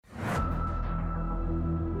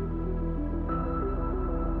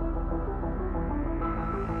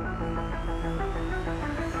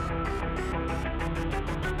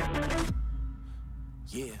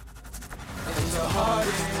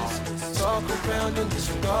Talk around and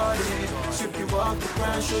disregard it. Strip you off the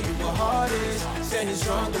ground, show you what heart is. Standing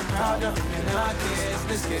strong and proud, nothing can knock it.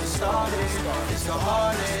 Let's get it started. It's the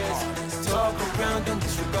hardest. Talk around and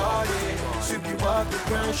disregard it. Strip you off the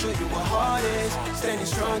ground, show you what heart is. Standing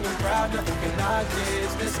strong and proud, nothing can knock it.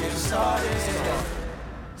 Let's get it started.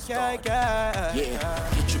 Yeah,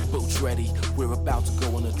 get your boots ready. We're about to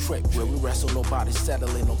go on a trip where we wrestle, nobody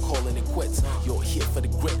settling or calling it quits. You're here for the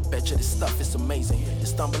grit, betcha this stuff is amazing. You're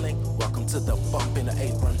stumbling, welcome to the bump in the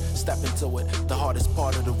apron. Step into it, the hardest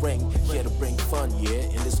part of the ring. Here to bring fun, yeah,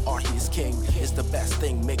 and this art he is king. It's the best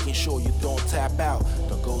thing, making sure you don't tap out.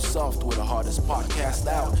 Don't go soft with the hardest podcast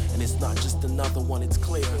out. And it's not just another one, it's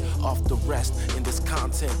clear. Off the rest, in this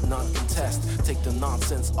content, non-contest. Take the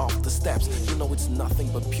nonsense off the steps. You know it's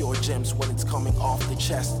nothing but pure gems when it's coming off the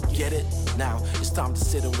chest. Get it? Now it's time to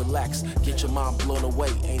sit and relax. Get your mind blown away,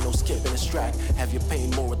 ain't no skipping this track. Have you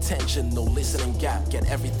paying more attention, no listening gap. Get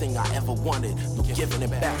everything I ever wanted, no giving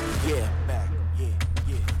it back. Yeah.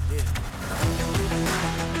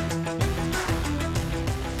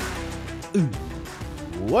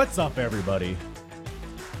 What's up, everybody?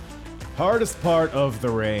 Hardest part of the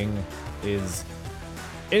ring is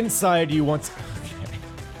inside you once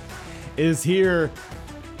is here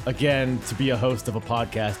again to be a host of a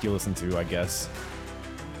podcast you listen to, I guess.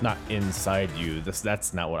 Not inside you.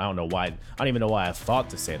 That's not what I don't know why. I don't even know why I thought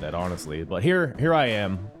to say that, honestly. But here I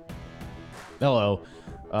am. Hello.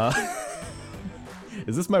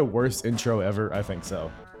 Is this my worst intro ever? I think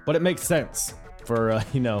so. But it makes sense for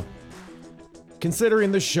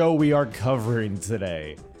considering the show we are covering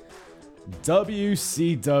today.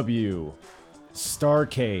 WCW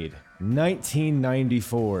Starrcade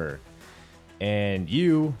 1994. And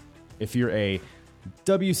you, if you're a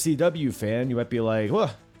WCW fan, you might be like,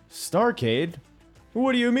 well, Starrcade?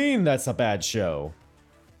 What do you mean that's a bad show?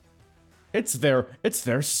 It's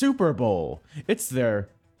their Super Bowl. It's their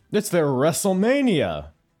WrestleMania.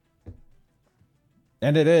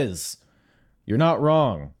 And it is. You're not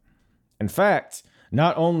wrong. In fact,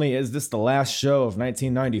 not only is this the last show of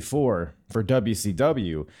 1994 for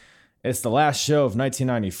WCW, it's the last show of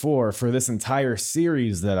 1994 for this entire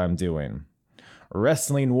series that I'm doing.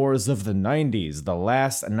 Wrestling Wars of the 90s, the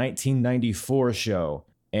last 1994 show.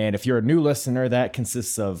 And if you're a new listener, that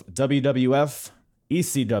consists of WWF,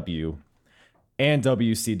 ECW, and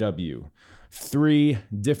WCW. 3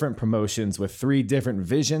 different promotions with 3 different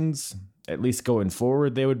visions. At least going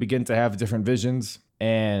forward, they would begin to have different visions.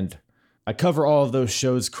 And I cover all of those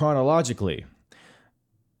shows chronologically.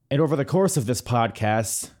 And over the course of this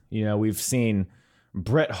podcast, we've seen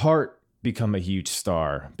Bret Hart become a huge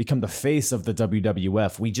star, become the face of the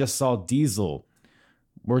WWF. We just saw Diesel.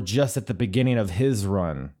 We're just at the beginning of his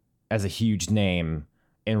run as a huge name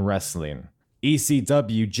in wrestling.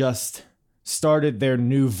 ECW just started their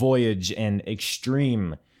new voyage in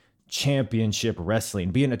extreme championship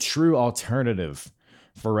wrestling, being a true alternative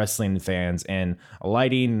for wrestling fans and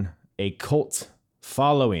lighting a cult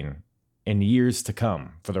following in years to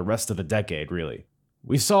come for the rest of the decade, really.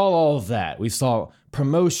 We saw all of that. We saw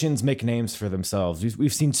promotions make names for themselves.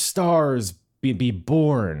 We've seen stars be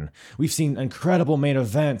born. We've seen incredible main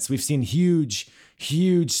events. We've seen huge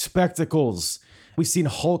spectacles. We've seen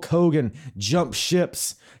Hulk Hogan jump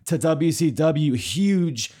ships to WCW,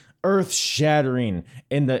 huge, earth-shattering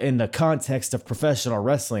in the context of professional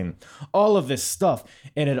wrestling. All of this stuff,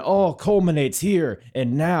 and it all culminates here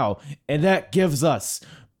and now, and that gives us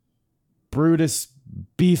Brutus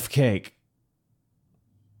Beefcake.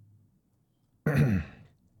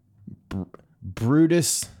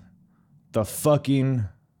 Brutus the fucking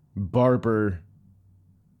Barber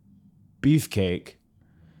Beefcake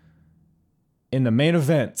in the main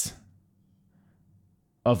event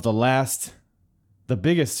of the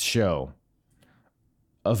biggest show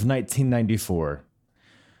of 1994.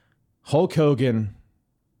 Hulk Hogan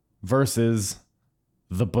versus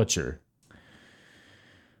The Butcher.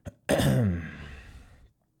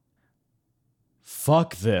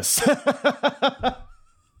 Fuck this.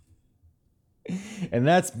 And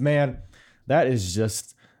that is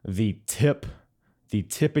just the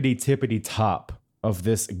tippity top of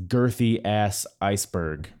this girthy ass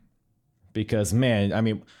iceberg. Because,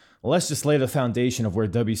 let's just lay the foundation of where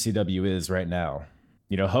WCW is right now.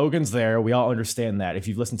 Hogan's there. We all understand that. If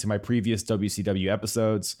you've listened to my previous WCW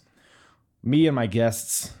episodes, me and my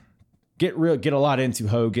guests get a lot into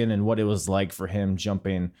Hogan and what it was like for him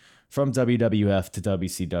jumping from WWF to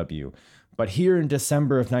WCW. But here in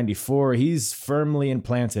December of 94, he's firmly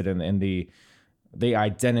implanted in the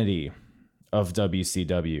identity of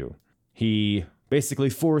WCW. He basically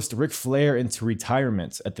forced Ric Flair into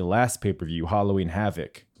retirement at the last pay-per-view, Halloween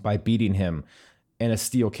Havoc, by beating him in a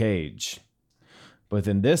steel cage. But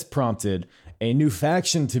then this prompted a new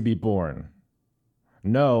faction to be born.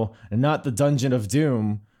 No, not the Dungeon of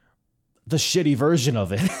Doom, the shitty version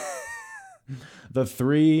of it. The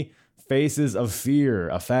Three Faces of Fear,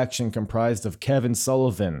 a faction comprised of Kevin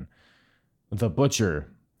Sullivan, the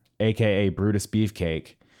Butcher, aka Brutus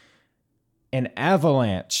Beefcake, and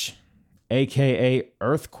Avalanche, aka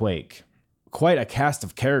Earthquake. Quite a cast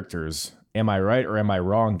of characters. Am I right or am I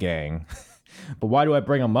wrong, gang? But why do I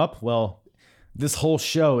bring them up? Well, this whole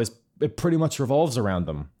show it pretty much revolves around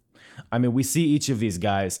them. I mean, we see each of these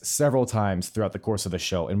guys several times throughout the course of the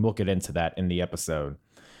show, and we'll get into that in the episode.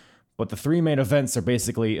 But the three main events are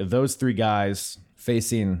basically those three guys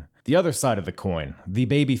facing the other side of the coin, the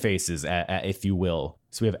baby faces, if you will.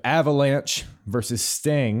 So we have Avalanche versus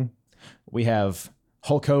Sting. We have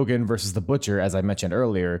Hulk Hogan versus The Butcher, as I mentioned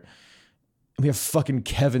earlier. We have fucking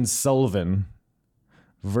Kevin Sullivan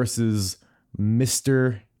versus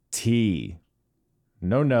Mr. T.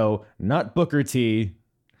 No, not Booker T.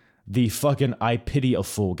 The fucking I Pity a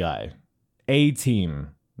Fool guy. A-Team,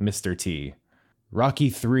 Mr. T. Rocky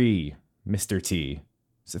 3, Mr. T.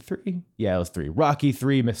 Is it 3? Yeah, it was 3. Rocky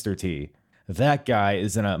 3, Mr. T. That guy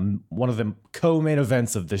is in one of the co-main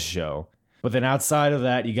events of this show. But then outside of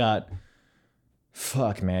that, you got...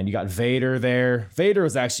 Fuck, man. You got Vader there. Vader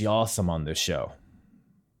was actually awesome on this show.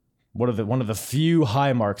 One of the few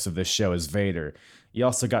high marks of this show is Vader. You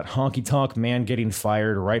also got Honky Tonk Man getting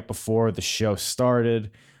fired right before the show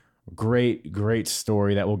started. Great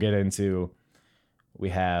story that we'll get into. We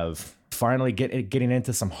have finally getting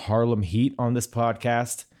into some Harlem Heat on this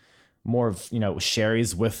podcast. More of,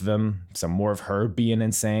 Sherry's with them. Some more of her being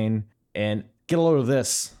insane. And get a load of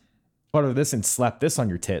this. Part of this and slap this on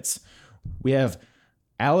your tits. We have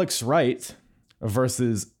Alex Wright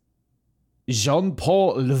versus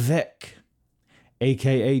Jean-Paul Levesque,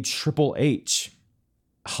 a.k.a. Triple H.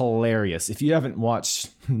 Hilarious. If you haven't watched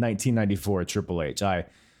 1994 Triple H, I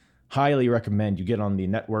highly recommend you get on the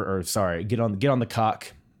network, get on the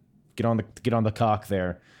cock. Get on the cock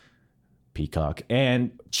there. Peacock.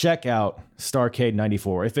 And check out Starrcade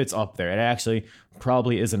 94 if it's up there. It actually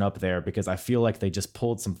probably isn't up there because I feel like they just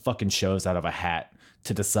pulled some fucking shows out of a hat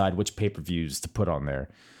to decide which pay-per-views to put on there.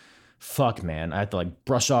 Fuck, man. I had to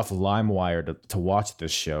brush off LimeWire to watch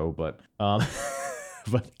this show, but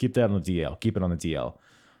keep that on the DL. Keep it on the DL.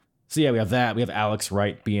 So yeah, we have that. We have Alex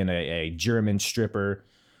Wright being a German stripper.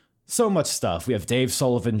 So much stuff. We have Dave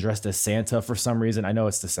Sullivan dressed as Santa for some reason. I know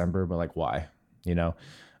it's December, but why?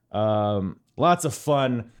 Lots of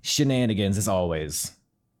fun shenanigans as always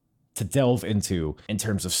to delve into in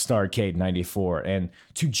terms of Starrcade 94. And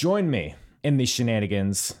to join me in these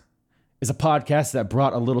shenanigans is a podcast that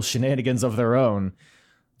brought a little shenanigans of their own.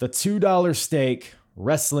 The $2 Steak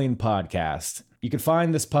Wrestling Podcast. You can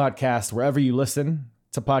find this podcast wherever you listen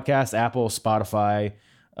to podcasts, Apple, Spotify,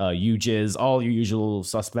 UJizz, all your usual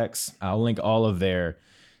suspects. I'll link all of their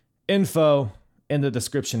info in the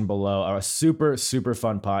description below. A super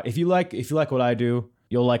fun pod. If you like what I do,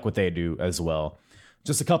 you'll like what they do as well.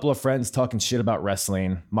 Just a couple of friends talking shit about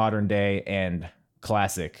wrestling, modern day and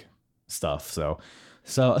classic stuff. So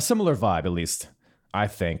a similar vibe, at least I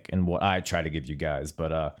think, and what I try to give you guys.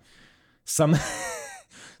 But so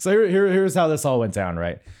here's how this all went down,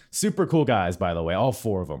 right? Super cool guys, by the way, all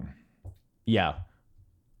four of them. Yeah,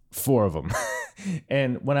 4 of them.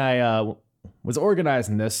 And when I was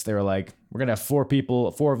organizing this, they were like, we're gonna have 4 people.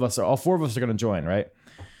 All 4 of us are gonna join, right?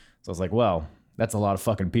 So I was like, well, that's a lot of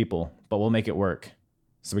fucking people, but we'll make it work.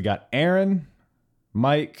 So we got Aaron,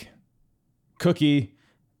 Mike, Cookie,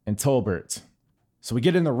 and Tolbert. So we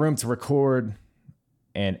get in the room to record,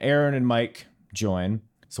 and Aaron and Mike join.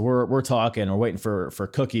 So we're talking, we're waiting for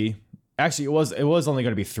Cookie. Actually, it was only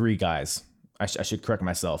going to be 3 guys. I should correct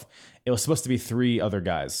myself. It was supposed to be 3 other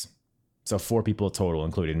guys. So 4 people total,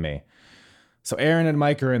 including me. So Aaron and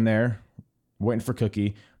Mike are in there, waiting for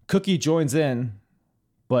Cookie. Cookie joins in,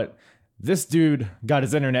 but this dude got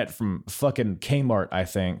his internet from fucking Kmart, I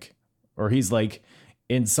think. Or he's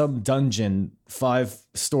in some dungeon 5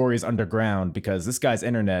 stories underground because this guy's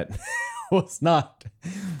internet was not.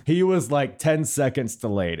 He was 10 seconds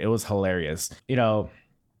delayed. It was hilarious.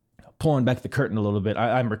 Pulling back the curtain a little bit,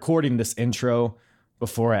 I'm recording this intro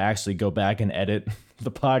before I actually go back and edit the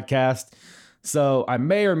podcast. So I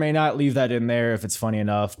may or may not leave that in there if it's funny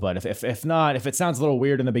enough. But if not, if it sounds a little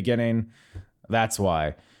weird in the beginning, that's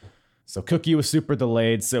why. So Cookie was super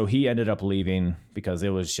delayed, so he ended up leaving because it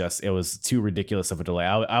was too ridiculous of a delay.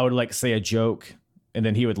 I would say a joke, and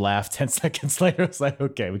then he would laugh 10 seconds later. It's like,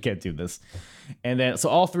 okay, we can't do this. And then, so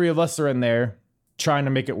all 3 of us are in there trying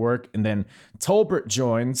to make it work. And then Tolbert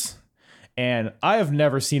joins, and I have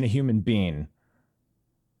never seen a human being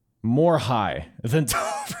more high than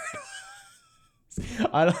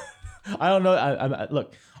I don't, I don't know.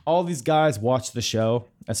 Look, all these guys watch the show,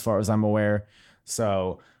 as far as I'm aware.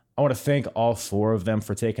 So I want to thank all four of them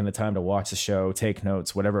for taking the time to watch the show, take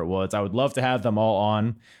notes, whatever it was. I would love to have them all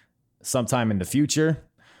on sometime in the future,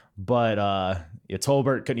 but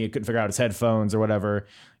Tolbert couldn't figure out his headphones or whatever.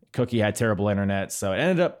 Cookie had terrible internet, so it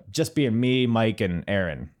ended up just being me, Mike, and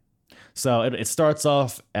Aaron. So it starts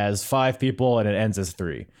off as 5 people and it ends as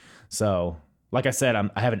 3. So like I said, I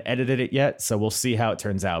haven't edited it yet, so we'll see how it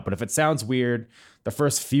turns out. But if it sounds weird, the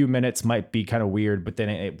first few minutes might be kind of weird, but then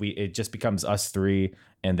it just becomes us 3,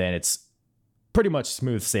 and then it's pretty much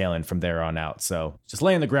smooth sailing from there on out. So just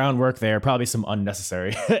laying the groundwork there, probably some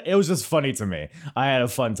unnecessary. It was just funny to me. I had a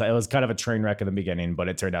fun time. It was kind of a train wreck in the beginning, but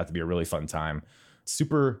it turned out to be a really fun time.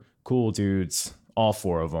 Super cool dudes, all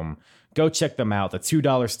 4 of them. Go check them out, the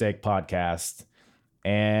 $2 Steak Podcast.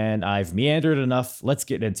 And I've meandered enough. Let's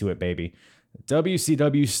get into it, baby.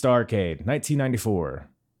 WCW Starrcade, 1994,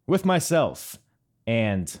 with myself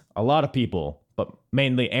and a lot of people, but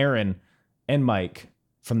mainly Aaron and Mike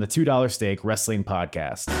from the $2 Steak Wrestling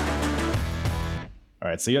Podcast. All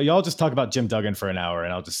right, so y'all just talk about Jim Duggan for an hour,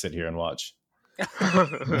 and I'll just sit here and watch.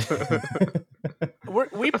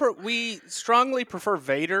 We strongly prefer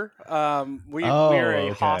Vader. We're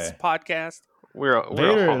a Hoss podcast. We're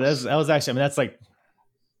Vader. That was actually. I mean, that's like.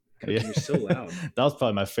 Yeah. You're so loud. That was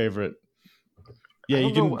probably my favorite. Yeah,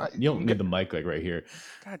 you don't need the mic like right here.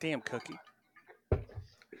 Goddamn Cookie.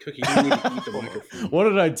 Cookie, you need to eat the microphone. What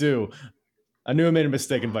did I do? I knew I made a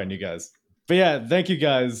mistake inviting you guys. But yeah, thank you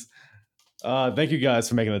guys. Thank you guys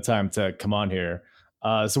for making the time to come on here.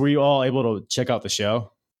 So were you all able to check out the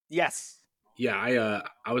show? Yes. Yeah,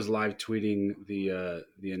 I was live tweeting the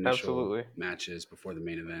initial Absolutely. matches before the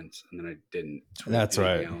main event, and then I didn't tweet That's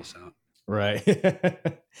anything right. else out. Right.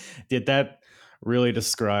 Did that really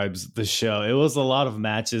describes the show. It was a lot of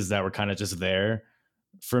matches that were kind of just there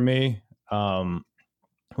for me.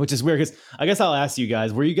 Which is weird because I guess I'll ask you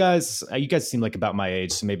guys, you guys seem like about my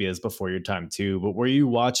age, so maybe it's before your time too, but were you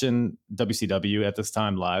watching WCW at this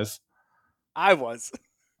time live? I was.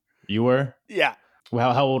 You were? Yeah.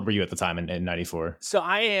 Well, how old were you at the time in 94? So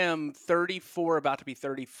I am 34, about to be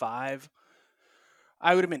 35.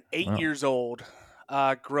 I would have been 8 years old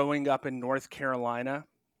growing up in North Carolina.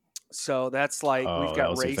 So that's like we've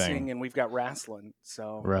got racing and we've got wrestling.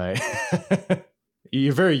 So right.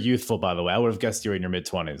 You're very youthful, by the way. I would have guessed you were in your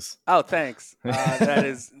mid-20s. Oh, thanks. That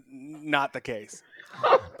is not the case.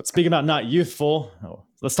 But speaking about not youthful,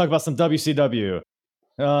 let's talk about some WCW.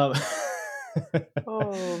 Man,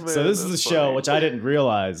 so this is a show which I didn't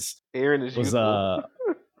realize Aaron is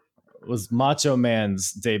was Macho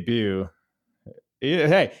Man's debut.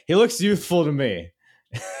 Hey, he looks youthful to me.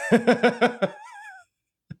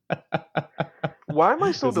 Why am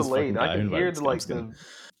I so delayed? I can hear the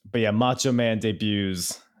But yeah, Macho Man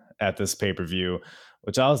debuts at this pay-per-view,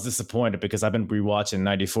 which I was disappointed because I've been rewatching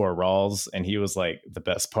 94 Raws, and he was like the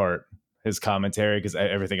best part, his commentary, because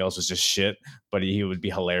everything else was just shit, but he would be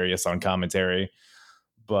hilarious on commentary.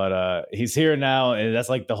 But he's here now, and that's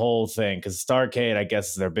like the whole thing, because Starrcade, I guess,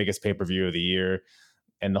 is their biggest pay-per-view of the year,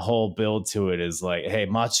 and the whole build to it is like, hey,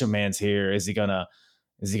 Macho Man's here. Is he gonna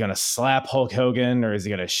slap Hulk Hogan, or is he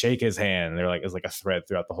gonna shake his hand? They're like, it's like a thread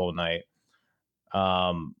throughout the whole night.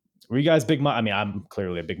 Were you guys big? I mean, I'm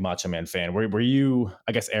clearly a big Macho Man fan. Were you?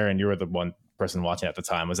 I guess Aaron, you were the one person watching at the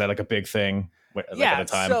time. Was that like a big thing? Yeah. At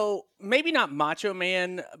the time? So maybe not Macho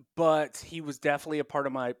Man, but he was definitely a part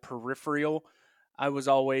of my peripheral. I was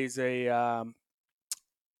always I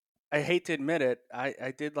hate to admit it,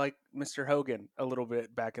 I did like Mr. Hogan a little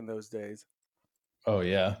bit back in those days. Oh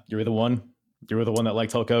yeah, you were the one. You were the one that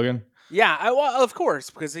liked Hulk Hogan. Yeah, well, of course,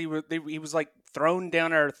 because he was like thrown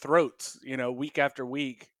down our throats, week after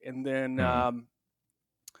week, and then.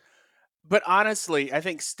 But honestly, I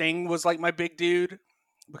think Sting was like my big dude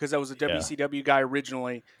because I was a WCW guy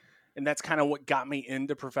originally, and that's kind of what got me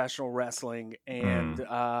into professional wrestling. And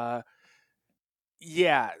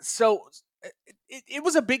so it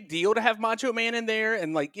was a big deal to have Macho Man in there,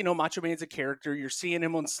 and like Macho Man's a character. You're seeing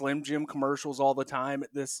him on Slim Jim commercials all the time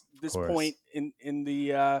at this point in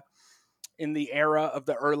the era of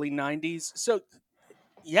the early 90s. So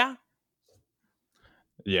yeah.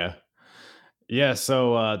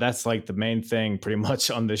 So that's like the main thing pretty much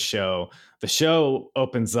on this show. The show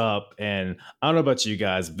opens up, and I don't know about you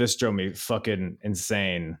guys, but this drove me fucking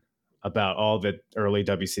insane about all the early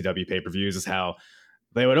WCW pay-per-views is how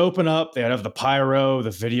they would open up, they would have the pyro, the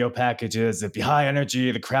video packages, it'd be high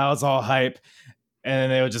energy, the crowd's all hype, and then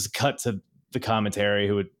they would just cut to the commentary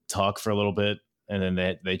who would talk for a little bit, and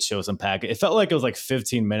then they'd show some pack. It felt like it was like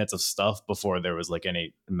 15 minutes of stuff before there was like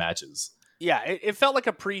any matches. Yeah, it felt like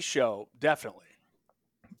a pre-show, definitely.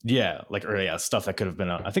 Yeah, like stuff that could have been.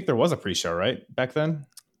 I think there was a pre-show right back then.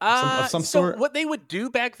 Of some so sort. What they would do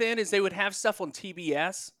back then is they would have stuff on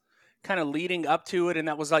TBS, kind of leading up to it, and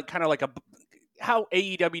that was like kind of like how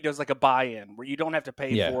AEW does like a buy-in where you don't have to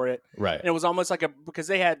pay for it, right? And it was almost like because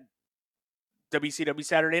they had WCW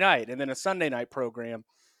Saturday Night and then a Sunday night program,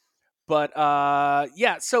 but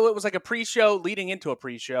so it was like a pre-show leading into a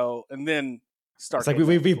pre-show, and then It's like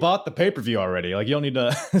we bought the pay-per-view already. Like you don't need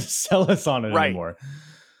to sell us on it anymore.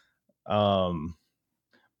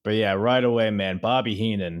 But yeah, right away, man, Bobby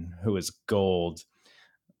Heenan, who is gold,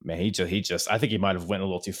 man, he just I think he might have went a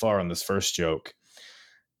little too far on this first joke.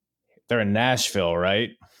 They're in Nashville, right?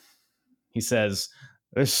 He says,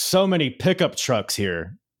 "There's so many pickup trucks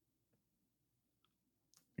here."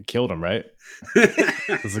 You killed him, right?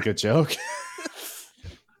 This is a good joke.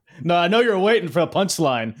 No, I know you're waiting for a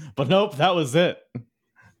punchline, but nope, that was it.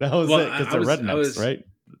 That was it, because they're rednecks, right?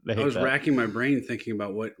 I was racking my brain thinking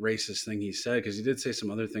about what racist thing he said, because he did say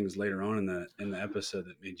some other things later on in the episode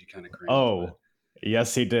that made you kind of cringe. Oh,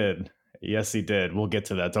 yes, he did. Yes, he did. We'll get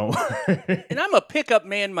to that. Don't worry. And I'm a pickup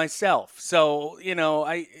man myself, so of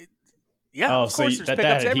course there's pickups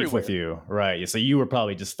had everywhere. Heat with you, right? So you were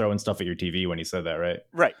probably just throwing stuff at your TV when he said that, right?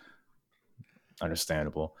 Right.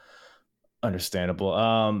 Understandable.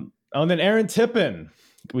 And then Aaron Tippin.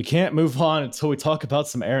 We can't move on until we talk about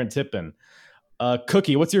some Aaron Tippin.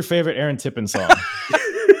 Cookie, what's your favorite Aaron Tippin song?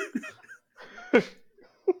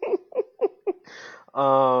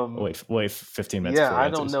 Wait, 15 minutes. Yeah, I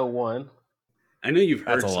don't know one. I know you've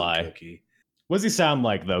heard. That's a lie. Cookie. What does he sound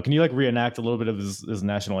like, though? Can you like reenact a little bit of his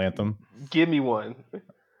national anthem? Give me one.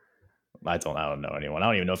 I don't know anyone. I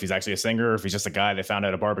don't even know if he's actually a singer or if he's just a guy they found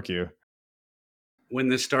at a barbecue. When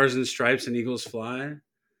the stars and stripes and eagles fly.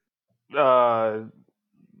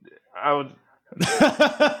 I would.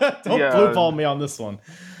 Don't blue ball me on this one.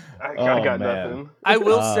 I got nothing. I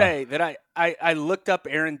will say that I looked up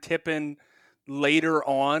Aaron Tippin later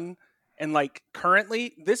on, and like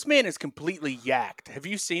currently, this man is completely yacked. Have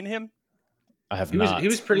you seen him? I have not. He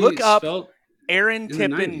was pretty. Look up Aaron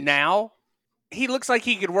Tippin now. He looks like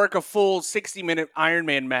he could work a full 60-minute Iron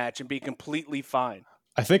Man match and be completely fine.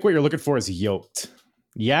 I think what you're looking for is yoked.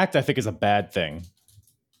 Yacked, I think, is a bad thing.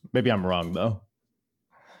 Maybe I'm wrong though.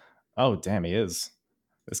 Oh, damn, he is.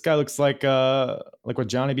 This guy looks like what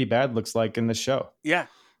Johnny B. Bad looks like in the show. Yeah.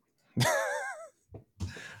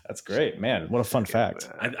 That's great, man. What a fun fact.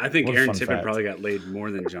 I think Aaron Tippin probably got laid more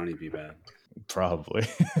than Johnny B. Bad. Probably.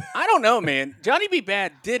 I don't know, man. Johnny B.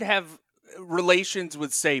 Bad did have relations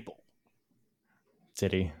with Sable.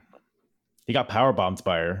 Did he? He got powerbombed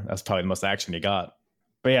by her. That's probably the most action he got.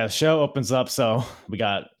 But yeah, the show opens up. So we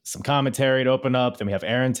got some commentary to open up. Then we have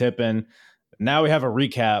Aaron Tippin. Now we have a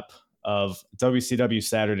recap of WCW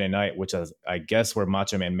Saturday Night, which is, I guess, where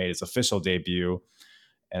Macho Man made his official debut,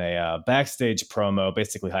 and a backstage promo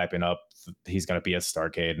basically hyping up he's going to be at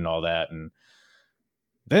Starrcade and all that. And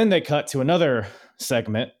then they cut to another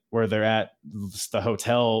segment where they're at the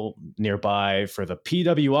hotel nearby for the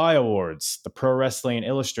PWI Awards, the Pro Wrestling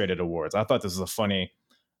Illustrated Awards. I thought this was a funny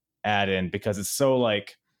add-in because it's so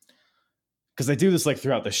like, because they do this like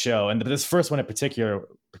throughout the show, and this first one in particular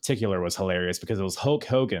was hilarious because it was Hulk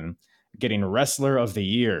Hogan getting Wrestler of the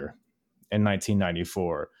Year in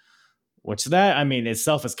 1994, which that, I mean,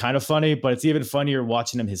 itself is kind of funny, but it's even funnier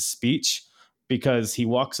watching him his speech because he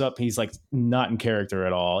walks up, he's like not in character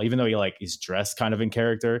at all, even though he's dressed kind of in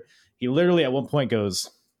character. He literally at one point goes,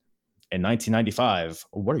 "In 1995,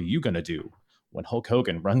 what are you gonna do when Hulk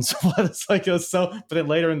Hogan runs?" It's like it was so. But then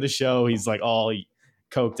later in the show, he's like all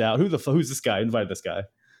coked out. Who's this guy? Who invited this guy?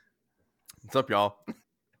 What's up, y'all?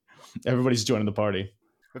 Everybody's joining the party.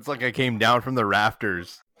 It's like I came down from the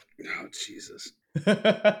rafters. Oh, Jesus. All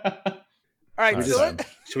right,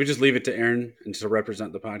 should we just leave it to Aaron and to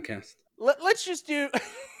represent the podcast? Let's just do.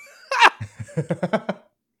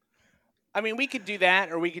 I mean, we could do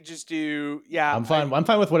that, or we could just do. Yeah, I'm fine. I'm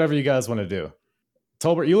fine with whatever you guys want to do.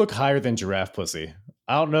 Tolbert, you look higher than Giraffe Pussy.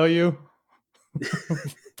 I don't know you,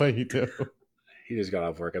 but you do. He just got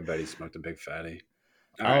off work. I bet he smoked a big fatty.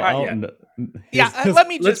 All right, let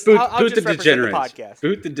me just. I'll just the degenerate podcast.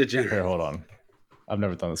 Boot the degenerate. Here, hold on. I've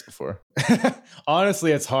never done this before.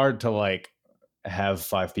 Honestly, it's hard to like have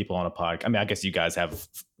 5 people on a podcast. I mean, I guess you guys have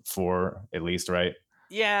 4 at least, right?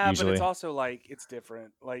 Yeah, usually. But it's also like it's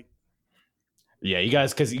different. Like, yeah, you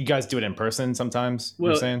guys, because you guys do it in person sometimes.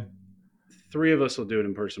 Well, you're saying 3 of us will do it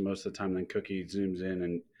in person most of the time. Then Cookie zooms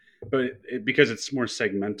in, but because it's more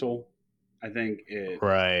segmental, I think it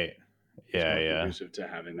right. It's yeah. conducive to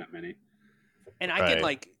having that many. And I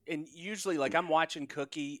can and usually like I'm watching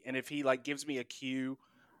Cookie, and if he like gives me a cue,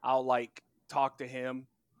 I'll like talk to him.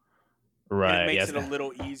 Right. And it makes it a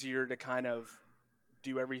little easier to kind of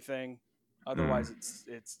do everything. Otherwise,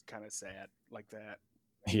 it's kind of sad like that.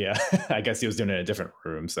 Yeah, I guess he was doing it in a different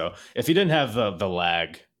room. So if he didn't have the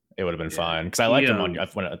lag, it would have been fine. Because I liked him on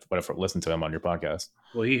when I listened to him on your podcast.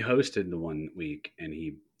 Well, he hosted the one week and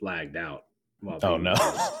he lagged out. Oh no!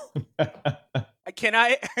 Can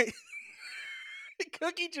I?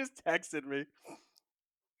 Cookie just texted me.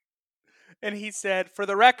 And he said, "For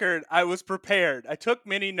the record, I was prepared. I took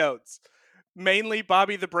many notes, mainly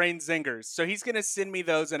Bobby the Brain zingers. So he's going to send me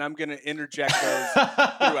those, and I'm going to interject those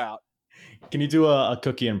throughout." Can you do a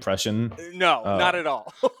Cookie impression? No, not at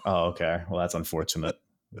all. Oh, okay. Well, that's unfortunate.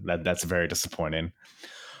 That's very disappointing.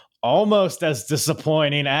 Almost as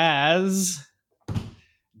disappointing as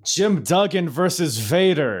Jim Duggan versus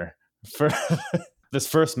Vader for this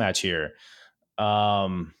first match here.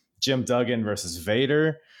 Jim Duggan versus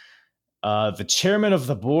Vader. The chairman of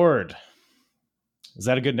the board. Is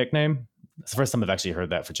that a good nickname? It's the first time I've actually heard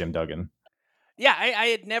that for Jim Duggan. Yeah, I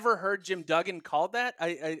had never heard Jim Duggan called that.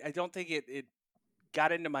 I don't think it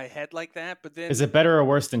got into my head like that. But then, is it better or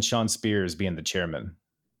worse than Sean Spears being the chairman?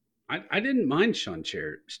 I didn't mind Sean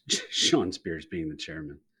Spears being the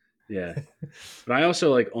chairman. Yeah. But I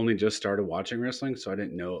also like only just started watching wrestling, so I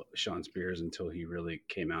didn't know Sean Spears until he really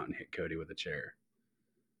came out and hit Cody with a chair.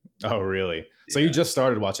 Oh, really? Yeah. So you just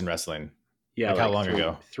started watching wrestling? Yeah. Like how long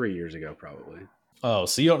ago? 3 years ago, probably. Oh,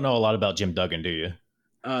 so you don't know a lot about Jim Duggan, do you?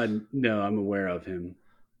 No, I'm aware of him.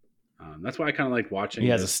 That's why I kind of like watching. He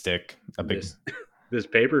has a stick, a big this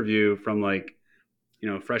pay-per-view from like,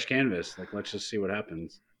 fresh canvas. Like, let's just see what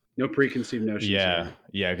happens. No preconceived notions. Yeah,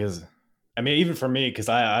 because I mean, even for me, because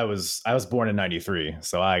I was born in '93,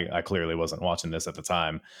 so I clearly wasn't watching this at the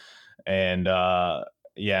time, and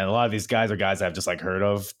and a lot of these guys are guys I've just like heard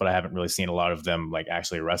of, but I haven't really seen a lot of them like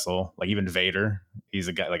actually wrestle. Like even Vader, he's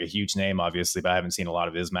a guy like a huge name, obviously, but I haven't seen a lot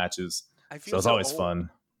of his matches. So it's always fun.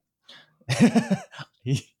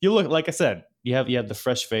 You look, like I said, you have the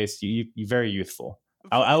fresh face. You're very youthful.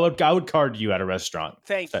 I would card you at a restaurant.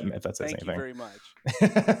 Thank you. If that says anything. Thank you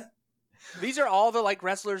very much. These are all the like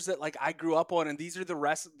wrestlers that like I grew up on, and these are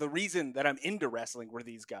the reason that I'm into wrestling were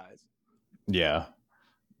these guys. Yeah,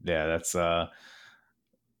 that's so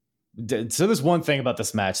there's one thing about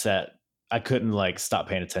this match that I couldn't like stop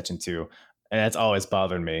paying attention to, and that's always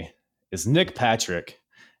bothered me, is Nick Patrick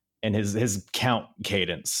and his count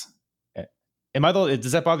cadence.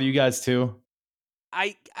 Does that bother you guys too?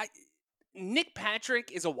 Nick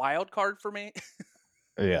Patrick is a wild card for me.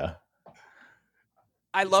 Yeah.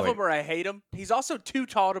 I love him or I hate him. He's also too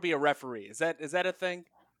tall to be a referee. Is that a thing?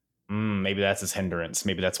 Maybe that's his hindrance.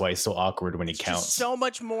 Maybe that's why he's so awkward when he counts. Just so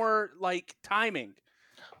much more like timing.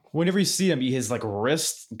 Whenever you see him, his like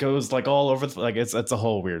wrist goes like all over. Like it's a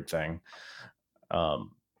whole weird thing. But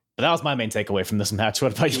that was my main takeaway from this match.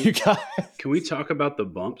 What about you guys? Can we talk about the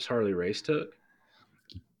bumps Harley Race took?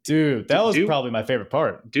 Dude, that was probably my favorite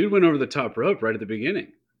part. Dude went over the top rope right at the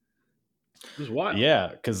beginning. It was wild.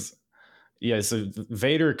 Yeah, so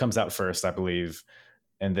Vader comes out first, I believe.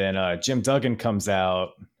 And then Jim Duggan comes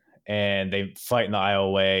out and they fight in the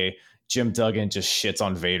aisle way. Jim Duggan just shits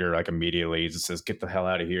on Vader like immediately. He just says, "Get the hell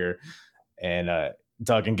out of here." And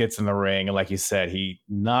Duggan gets in the ring. And like you said, he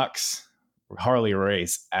knocks Harley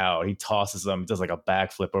Race out. He tosses him, does like a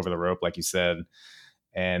backflip over the rope, like you said.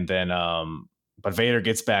 And then, but Vader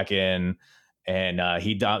gets back in. And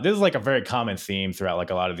this is like a very common theme throughout like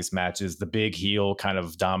a lot of these matches. The big heel kind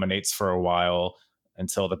of dominates for a while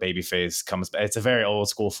until the babyface comes back. It's a very old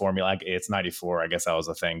school formula. It's 94. I guess that was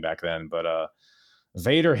a thing back then. But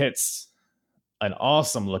Vader hits an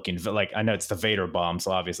awesome looking, like I know it's the Vader bomb,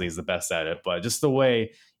 so obviously he's the best at it. But just the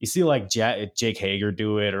way you see like Jake Hager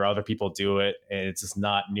do it or other people do it, and it's just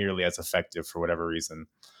not nearly as effective for whatever reason.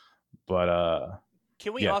 But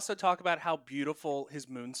can we also talk about how beautiful his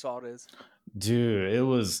moonsault is? Dude, it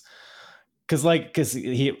was because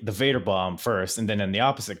he the Vader bomb first, and then in the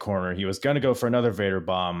opposite corner he was gonna go for another Vader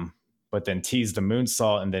bomb, but then teased the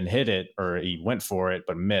moonsault and then hit it, or he went for it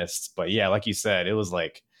but missed. But yeah, like you said, it was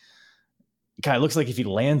like God, it looks like if he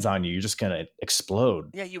lands on you, you're just gonna explode.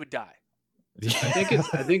 Yeah, you would die.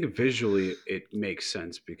 I think visually it makes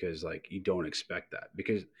sense because like you don't expect that,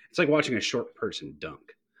 because it's like watching a short person dunk.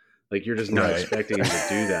 Like you're just not expecting him to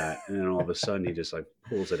do that, and then all of a sudden he just like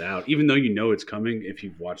pulls it out, even though you know it's coming. If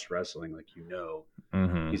you've watched wrestling, like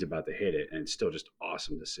he's about to hit it, and it's still just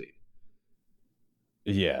awesome to see.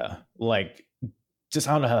 Yeah, like just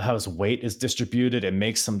I don't know how his weight is distributed. It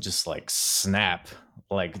makes him just like snap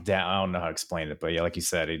like down. I don't know how to explain it, but yeah, like you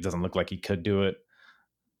said, it doesn't look like he could do it.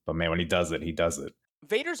 But man, when he does it, he does it.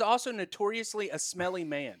 Vader's also notoriously a smelly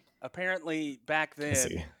man. Apparently, back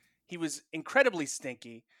then, he was incredibly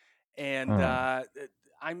stinky, and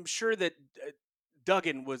I'm sure that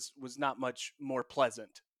Duggan was not much more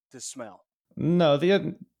pleasant to smell. No,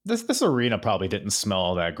 this arena probably didn't smell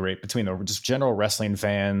all that great between the just general wrestling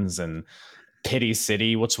fans and Pity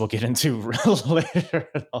City, which we'll get into later,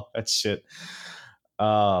 and all that shit.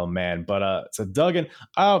 Oh man, but so Duggan.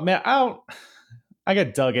 Oh man, I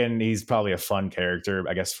get Duggan. He's probably a fun character,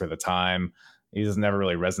 I guess, for the time. He's never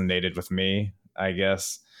really resonated with me, I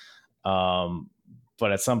guess.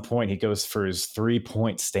 But at some point, he goes for his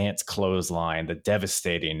 3-point stance clothesline, the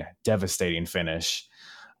devastating finish.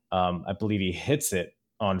 I believe he hits it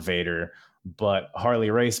on Vader, but Harley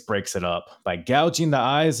Race breaks it up by gouging the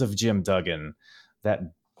eyes of Jim Duggan,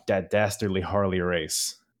 that dastardly Harley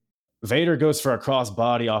Race. Vader goes for a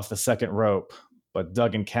crossbody off the second rope, but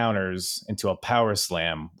Duggan counters into a power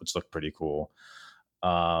slam, which looked pretty cool.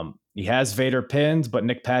 He has Vader pinned, but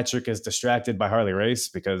Nick Patrick is distracted by Harley Race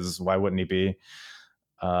because why wouldn't he be?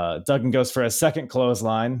 Duggan goes for a second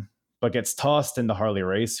clothesline, but gets tossed into Harley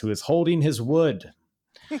Race, who is holding his wood.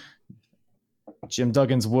 Jim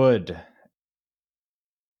Duggan's wood.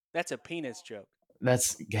 That's a penis joke.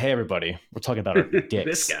 Hey everybody, we're talking about our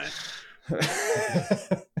dicks. This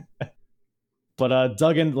guy. But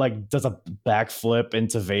Duggan does a backflip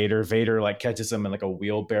into Vader. Vader catches him in a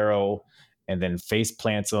wheelbarrow and then face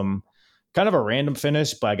plants him. Kind of a random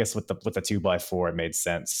finish, but I guess with the 2x4 it made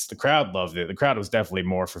sense. The crowd loved it. The crowd was definitely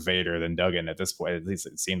more for Vader than Duggan at this point. At least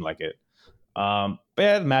it seemed like it. But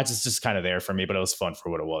yeah, the match is just kind of there for me, but it was fun for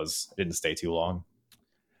what it was. It didn't stay too long.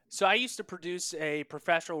 So I used to produce a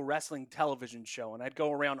professional wrestling television show, and I'd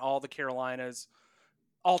go around all the Carolinas,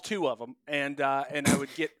 all 2 of them, and I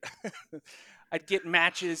would get I'd get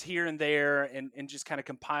matches here and there and just kind of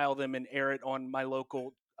compile them and air it on my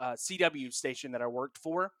local CW station that I worked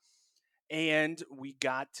for. And we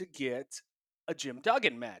got to get a Jim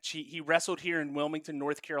Duggan match. He wrestled here in Wilmington,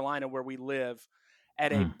 North Carolina, where we live,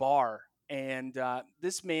 at a bar. And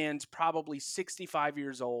this man's probably 65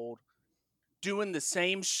 years old, doing the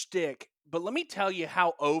same shtick. But let me tell you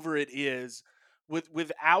how over it is with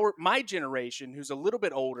my generation, who's a little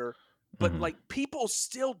bit older, but people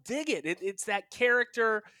still dig it. It's that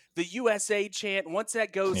character, the USA chant. Once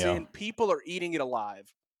that goes in, people are eating it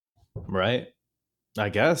alive. Right. I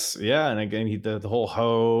guess. Yeah. And again, the whole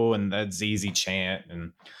ho and that ZZ chant,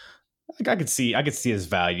 and I could see his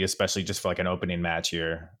value, especially just for an opening match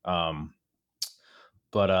here. So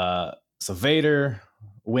Vader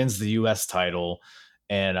wins the US title,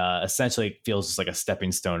 and essentially it feels just like a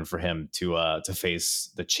stepping stone for him to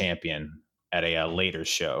face the champion at a later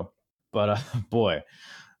show. But boy,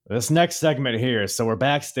 this next segment here. So we're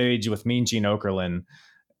backstage with Mean Gene Okerlund,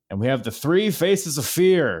 and we have the 3 Faces of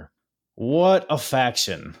Fear. What a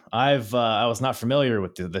faction! I was not familiar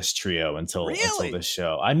with this trio until this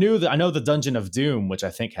show. I know the Dungeon of Doom, which I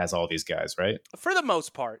think has all these guys, right? For the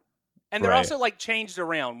most part. And they're also changed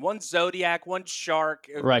around. One's Zodiac, one's Shark.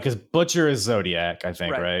 Right, because Butcher is Zodiac, I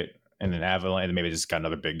think, right? And then Avalanche, maybe just got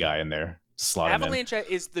another big guy in there. Avalanche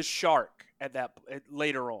is the Shark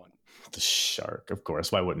later on. The Shark, of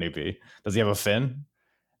course. Why wouldn't he be? Does he have a fin?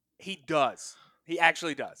 He does. He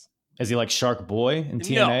actually does. Is he like Shark Boy in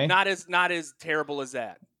TNA? No, not as terrible as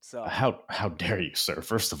that. So how dare you, sir?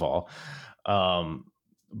 First of all,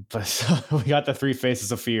 but so we got the 3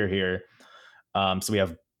 Faces of Fear here. So we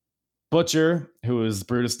have Butcher, who is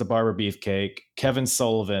Brutus the Barber Beefcake, Kevin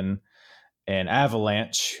Sullivan, and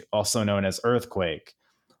Avalanche, also known as Earthquake.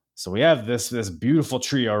 So we have this beautiful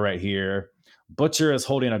trio right here. Butcher is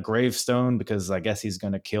holding a gravestone because I guess he's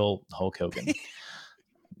going to kill Hulk Hogan.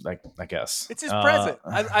 I guess it's his present.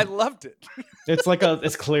 I loved it.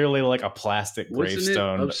 It's clearly like a plastic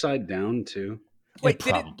gravestone. Wasn't it upside down too? Wait,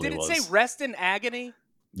 did it say "Rest in Agony"?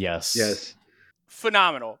 Yes.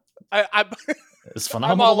 Phenomenal. Is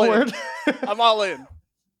phenomenal the word? I'm all in.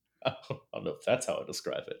 I don't know if that's how I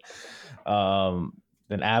describe it.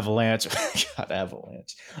 Then Avalanche. God,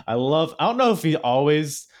 Avalanche. I don't know if he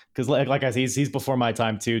always, because like I said, he's before my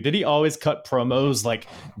time too. Did he always cut promos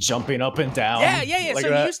jumping up and down? Yeah.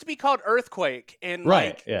 So he used to be called Earthquake, and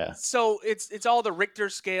yeah. So it's all the Richter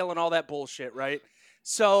scale and all that bullshit, right?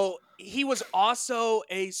 So he was also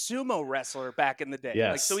a sumo wrestler back in the day.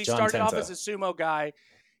 Yes, so he John started off Tenta. as a sumo guy.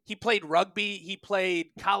 He played rugby. He played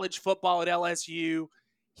college football at LSU.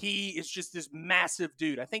 He is just this massive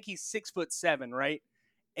dude. I think he's 6'7", right?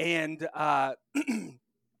 And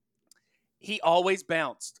he always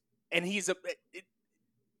bounced. And he's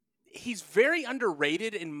very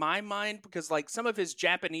underrated in my mind because some of his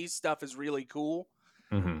Japanese stuff is really cool.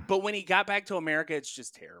 But when he got back to America, it's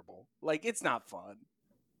just terrible. Like, it's not fun.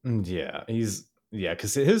 Yeah,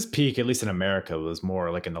 because his peak, at least in America, was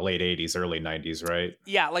more like in the late 80s, early 90s, right?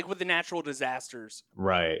 Yeah, like with the natural disasters.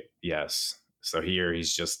 Right, yes. So here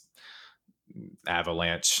he's just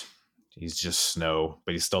avalanche. He's just snow,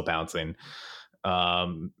 but he's still bouncing.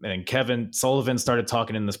 And Kevin Sullivan started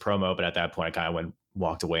talking in this promo, but at that point, I kind of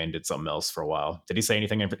walked away and did something else for a while. Did he say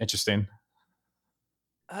anything interesting?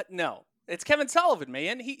 No. It's Kevin Sullivan,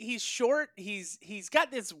 man. He's short. He's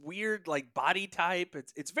got this weird like body type.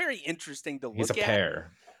 It's very interesting to look at. He's a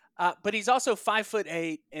pear. But he's also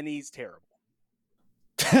 5'8" and he's terrible.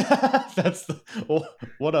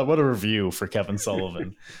 What a review for Kevin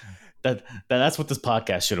Sullivan. That's what this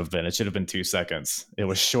podcast should have been. It should have been 2 seconds. It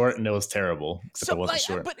was short and it was terrible. Except it wasn't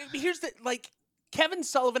short. But here's the Kevin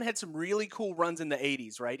Sullivan had some really cool runs in the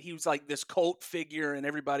 80s, right? He was like this cult figure and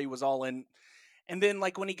everybody was all in. And then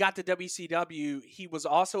like when he got to WCW, he was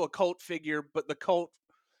also a cult figure, but the cult,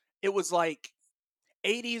 it was like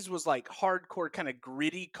 80s was like hardcore kind of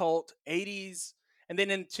gritty cult 80s. And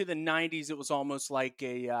then into the 90s, it was almost like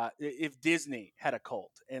if Disney had a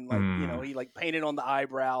cult and like, he like painted on the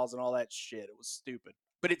eyebrows and all that shit. It was stupid,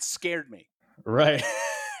 but it scared me. Right.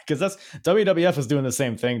 Because that's WWF is doing the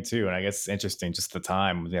same thing too. And I guess it's interesting just the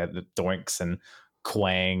time. They had the Doinks and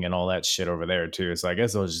Quang and all that shit over there too. So I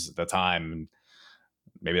guess it was just the time.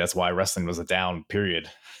 Maybe that's why wrestling was a down period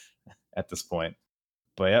at this point.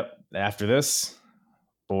 But yep, after this,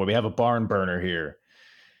 boy, we have a barn burner here.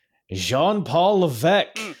 Jean-Paul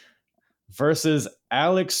Levesque versus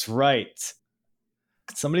Alex Wright.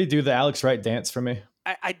 Could somebody do the Alex Wright dance for me?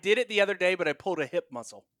 I did it the other day, but I pulled a hip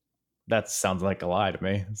muscle. That sounds like a lie to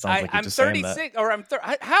me. It sounds like I'm 36, or I'm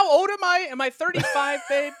how old am I? Am I 35,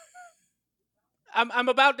 babe? I'm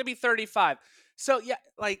about to be 35. So yeah,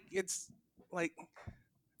 like it's like.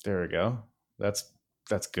 There we go. That's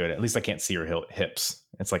good. At least I can't see your hips.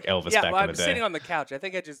 It's like Elvis back in the day. I'm sitting on the couch. I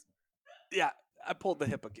think I pulled the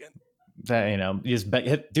hip again. That you just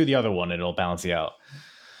do the other one and it'll balance you out.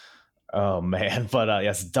 Oh man, but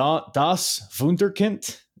yes, Das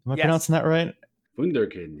Wunderkind. Am I pronouncing that right?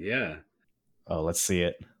 Wunderkind, yeah. Oh, let's see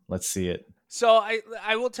it. So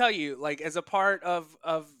I will tell you, like as a part of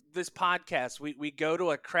this podcast, we go to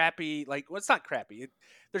a crappy it's not crappy.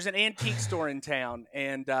 There's an antique store in town,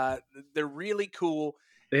 and they're really cool.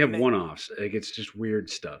 They have one-offs. Like it's just weird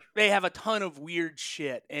stuff. They have a ton of weird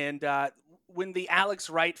shit. And when the Alex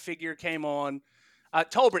Wright figure came on,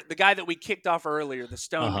 Tolbert, the guy that we kicked off earlier, the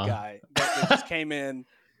stoned guy that just came in,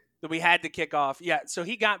 that we had to kick off. Yeah, so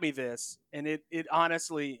he got me this, and it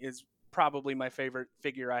honestly is probably my favorite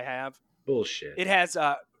figure I have. Bullshit. It has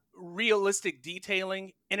realistic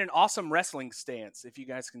detailing and an awesome wrestling stance, if you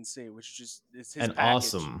guys can see, which is his package.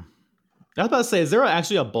 Awesome. I was about to say, is there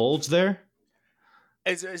actually a bulge there?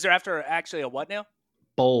 Is there actually a what now?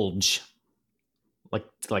 Bulge.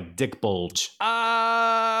 Like dick bulge.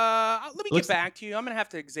 Let me get back to you. I'm gonna have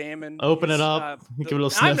to examine. Open it up. Give it a little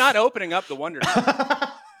sniff. I'm not opening up the Wonder.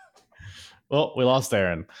 Well, we lost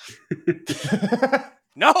Aaron.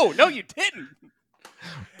 No, you didn't.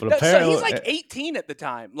 But apparently, so he's like 18 at the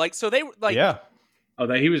time. Like, so they were like, yeah. Oh,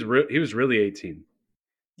 that he was really 18.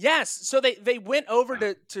 Yes. So they went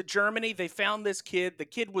over to Germany. They found this kid. The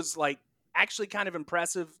kid was like actually kind of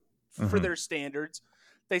impressive for their standards.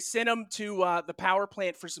 They sent him to the power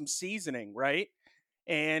plant for some seasoning, right?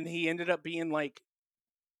 And he ended up being like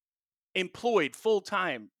employed full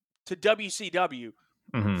time to WCW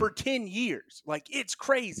for 10 years. Like, it's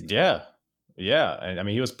crazy. Yeah. Yeah. And I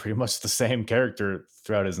mean, he was pretty much the same character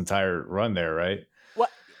throughout his entire run there, right? Well,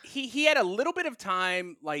 he had a little bit of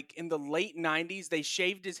time, like in the late 90s, they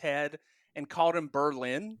shaved his head and called him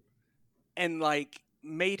Berlin and like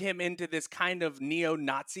made him into this kind of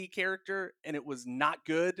neo-Nazi character, and it was not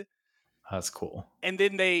good. That's cool. And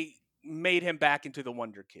then they made him back into the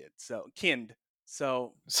Wonder Kid. So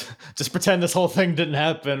just pretend this whole thing didn't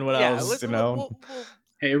happen when I was,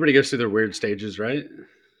 Hey, everybody goes through their weird stages, right?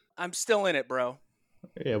 I'm still in it, bro.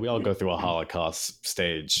 Yeah, we all go through a Holocaust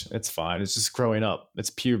stage. It's fine. It's just growing up. It's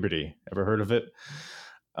puberty. Ever heard of it?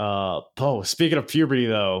 Speaking of puberty,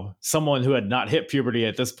 though, someone who had not hit puberty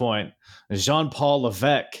at this point, Jean-Paul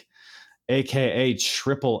Levesque, a.k.a.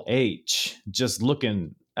 Triple H, just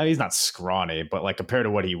looking... I mean, he's not scrawny, but like compared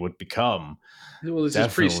to what he would become... Well, this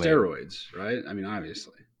is pre-steroids, right? I mean,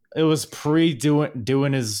 obviously. It was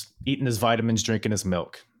eating his vitamins, drinking his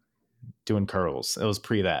milk, doing curls. It was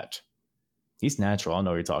pre that. He's natural. I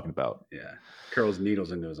know what you're talking about. Yeah. Curls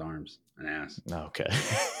needles into his arms and ass. Okay.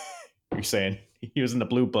 You're saying he was in the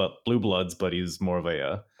blue bloods, but he's more of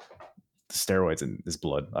a steroids in his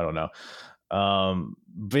blood. I don't know.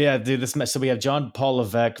 But yeah, dude, this match. So we have John Paul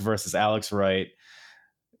Levesque versus Alex Wright.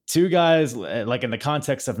 Two guys, like in the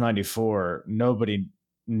context of '94, nobody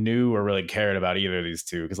knew or really cared about either of these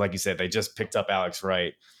two because, like you said, they just picked up Alex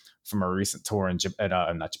Wright from a recent tour in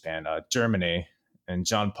not Japan, Germany, and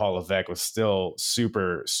John Paul Levesque was still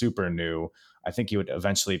super, super new. I think he would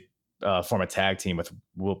eventually form a tag team with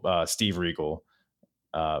Steve Regal,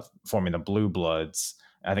 forming the Blue Bloods.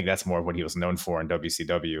 I think that's more of what he was known for in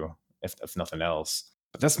WCW, if nothing else.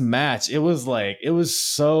 But this match, it was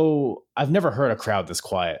so. I've never heard a crowd this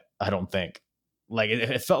quiet. I don't think. Like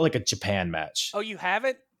it felt like a Japan match. Oh, you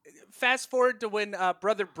haven't? Fast forward to when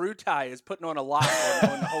Brother Brutai is putting on a lock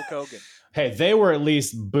on Hulk Hogan. Hey, they were at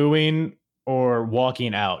least booing or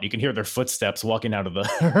walking out. You can hear their footsteps walking out of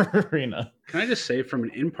the arena. Can I just say, from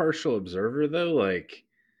an impartial observer, though, like,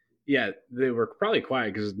 yeah, they were probably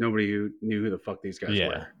quiet because nobody knew who the fuck these guys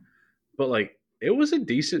were. But like, it was a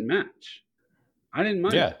decent match. I didn't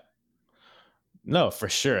mind. Yeah. No, for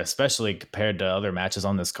sure. Especially compared to other matches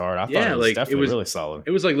on this card. I thought it was like, definitely really solid.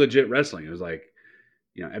 It was like legit wrestling. It was like,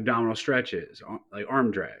 abdominal stretches, like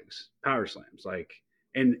arm drags, power slams. Like,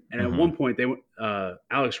 and at one point, they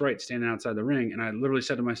Alex Wright standing outside the ring, and I literally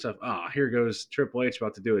said to myself, "Oh, here goes Triple H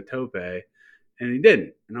about to do a tope," and he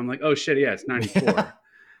didn't. And I'm like, "Oh shit, yeah, it's '94."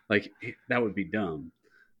 Like, that would be dumb.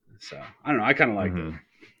 So I don't know. I kind of liked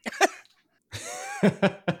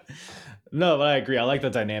it. No, but I agree. I like the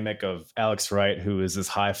dynamic of Alex Wright, who is this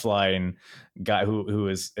high flying guy who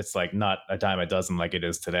is, it's like not a dime a dozen like it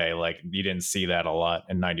is today. Like you didn't see that a lot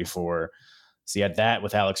in '94. So you had that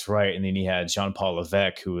with Alex Wright, and then you had Jean Paul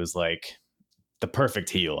Levesque, who was like the perfect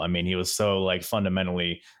heel. I mean, he was so like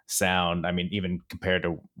fundamentally sound. I mean, even compared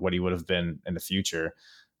to what he would have been in the future,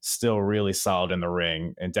 still really solid in the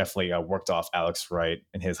ring, and definitely worked off Alex Wright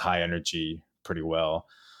and his high energy pretty well.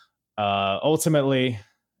 Ultimately,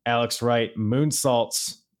 Alex Wright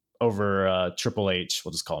moonsaults over Triple H.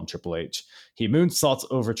 We'll just call him Triple H. He moonsaults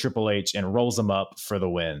over Triple H and rolls him up for the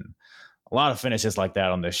win. A lot of finishes like that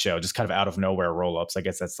on this show, just kind of out of nowhere roll-ups. I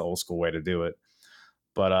guess that's the old school way to do it.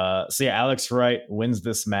 But so yeah, Alex Wright wins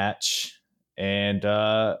this match. And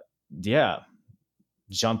yeah,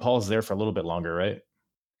 Jean Paul's there for a little bit longer, right?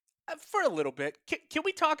 For a little bit. Can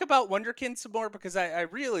we talk about Wonderkin some more? Because I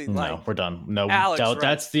really like. No, we're done. No, Alex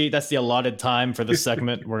that's the allotted time for this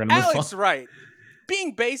segment. We're gonna move Alex on. Wright,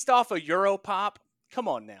 being based off of Europop. Come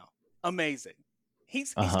on now, amazing.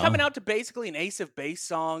 He's coming out to basically an Ace of Base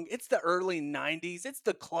song. It's the early '90s. It's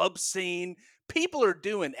the club scene. People are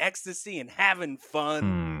doing ecstasy and having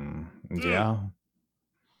fun. Yeah.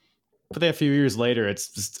 But then a few years later, it's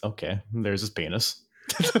just okay. There's his penis.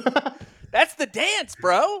 That's the dance,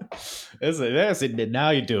 bro. That's it.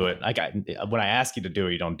 Now you do it. When I ask you to do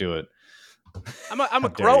it, you don't do it. I'm a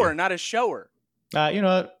grower, not a shower. You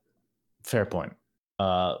know what? Fair point.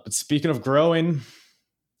 But speaking of growing,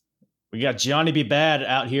 we got Johnny B. Bad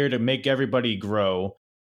out here to make everybody grow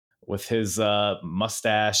with his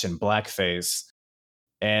mustache and blackface.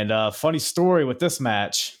 And funny story with this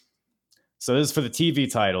match. So this is for the TV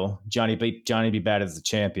title. Johnny B. Bad is the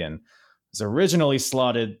champion. Was originally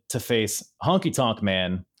slotted to face Honky Tonk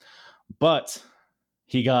Man, but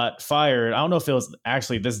he got fired. I don't know if it was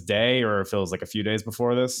actually this day or if it was like a few days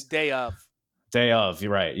before this. Day of, you're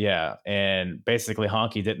right, yeah. And basically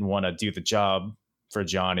Honky didn't want to do the job for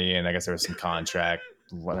Johnny, and I guess there was some contract,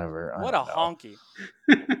 whatever. What a honky.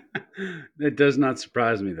 It does not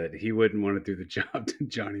surprise me that he wouldn't want to do the job to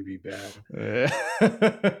Johnny B. Bad.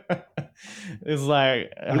 It's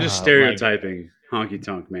like, I'm just stereotyping Honky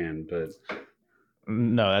Tonk Man, but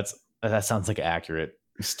no, that sounds like an accurate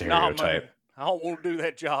stereotype. No, I don't want to do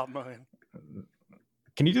that job, man.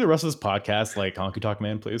 Can you do the rest of this podcast like Honky Tonk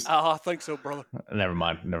Man, please? I think so, brother. Never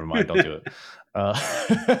mind. Don't do it.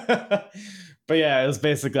 But yeah, it was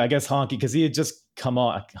basically, I guess, Honky, because he had just come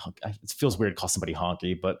on. It feels weird to call somebody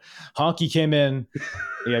Honky, but Honky came in.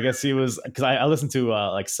 Yeah, I guess he was, because I listened to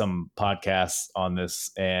like some podcasts on this,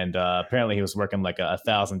 and apparently he was working like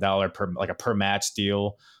 $1,000 per match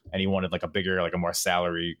deal, and he wanted like a bigger, like a more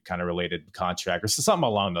salary kind of related contract or something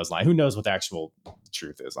along those lines. Who knows what the actual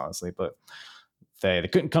truth is, honestly, but they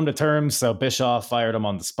couldn't come to terms, so Bischoff fired him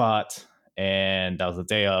on the spot, and that was the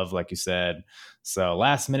day of, like you said. So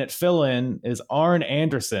last minute fill-in is Arn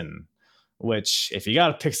Anderson, which if you got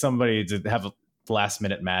to pick somebody to have a last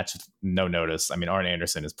minute match with no notice, I mean, Arn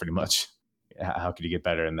Anderson is pretty much, how could you get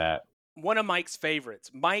better than that? One of Mike's favorites.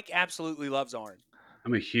 Mike absolutely loves Arn.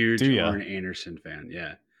 I'm a huge Arn Anderson fan.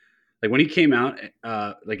 Yeah. Like when he came out,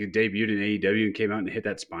 like he debuted in AEW and came out and hit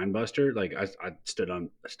that spine buster, like I stood up.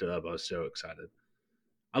 I was so excited.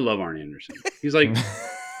 I love Arn Anderson. He's like,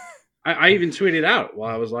 I even tweeted out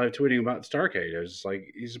while I was live tweeting about Starrcade. I was just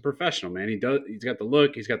like, he's a professional, man. He's got the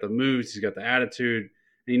look, he's got the moves, he's got the attitude,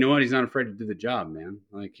 and you know what? He's not afraid to do the job, man.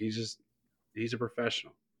 Like he's a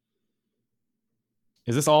professional.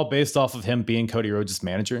 Is this all based off of him being Cody Rhodes'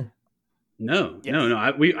 manager? No.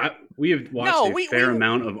 We have watched a fair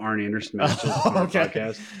amount of Arn Anderson matches on our podcast.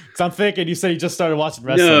 Because I'm thinking you said you just started watching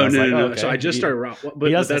wrestling. No. Okay. So I just started. But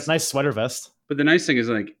he has this nice sweater vest. But the nice thing is,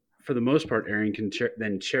 like, for the most part, Aaron can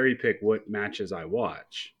then cherry pick what matches I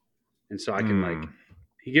watch, and so I can like.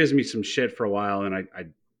 He gives me some shit for a while, and I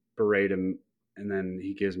berate him, and then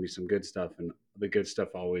he gives me some good stuff, and the good stuff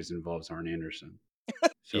always involves Arn Anderson.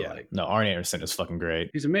 So no, Arn Anderson is fucking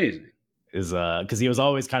great. He's amazing. Is because he was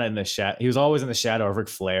always kind of in the shadow. He was always in the shadow of Ric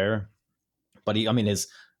Flair, but his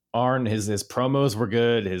promos were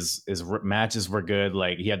good. His matches were good.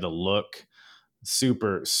 Like he had the look.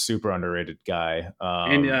 Super underrated guy.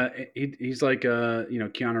 And he's like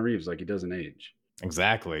Keanu Reeves. Like he doesn't age.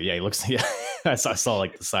 Exactly. Yeah, he looks. Yeah, I saw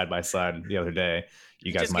like the side by side the other day.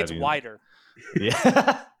 You guys might just gets wider.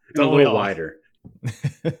 Yeah, a little wider.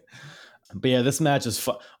 But yeah, this match is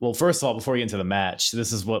fun. Well, first of all, before we get into the match,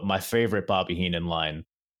 this is what my favorite Bobby Heenan line.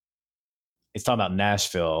 He's talking about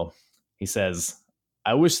Nashville. He says,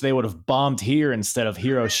 "I wish they would have bombed here instead of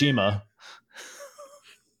Hiroshima."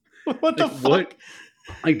 What the fuck? What?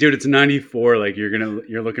 Like, dude, it's 94. Like,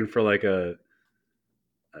 you're looking for like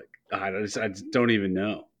I just don't even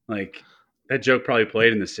know. Like, that joke probably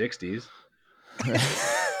played in the 60s.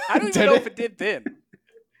 I don't even know if it did then.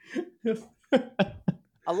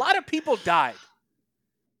 A lot of people died.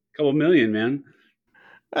 A couple million, man.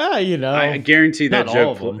 I guarantee that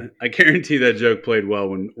joke. I guarantee that joke played well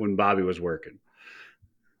when Bobby was working.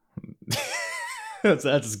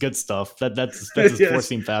 That's good stuff. That's his yes.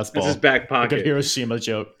 4-seam fastball. That's his back pocket. A good Hiroshima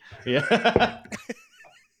joke. Yeah.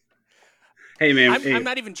 Hey man, I'm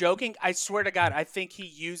not even joking. I swear to God, I think he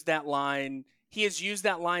used that line. He has used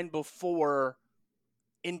that line before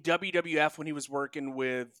in WWF when he was working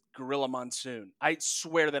with Gorilla Monsoon. I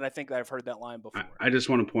swear that I think that I've heard that line before. I just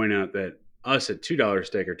want to point out that us at $2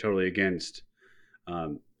 Steak are totally against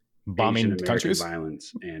bombing countries,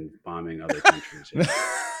 violence, and bombing other countries.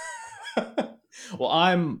 Well,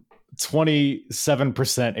 I'm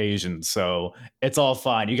 27% Asian, so it's all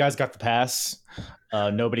fine. You guys got the pass.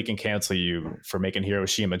 Nobody can cancel you for making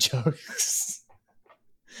Hiroshima jokes.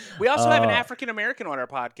 We also have an African American on our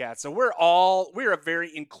podcast, so we're a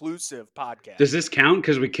very inclusive podcast. Does this count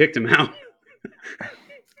because we kicked him out?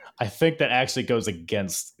 I think that actually goes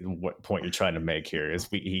against what point you're trying to make here. Is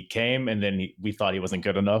he came and then we thought he wasn't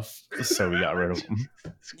good enough, so we got rid of him.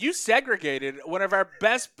 You segregated one of our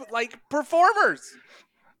best performers.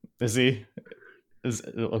 Is he?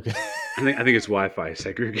 Okay? I think it's Wi-Fi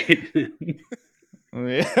segregated.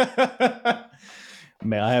 Yeah.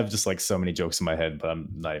 Man, I have just like so many jokes in my head, but I'm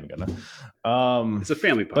not even gonna. It's a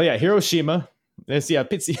family podcast. But yeah, Hiroshima.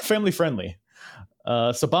 It's family friendly.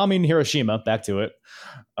 So bombing Hiroshima, back to it.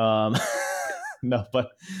 No, but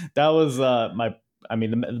that was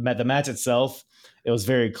the match itself, it was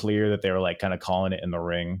very clear that they were like kind of calling it in the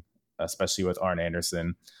ring, especially with Arn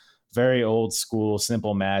Anderson. Very old school,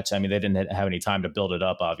 simple match. I mean, they didn't have any time to build it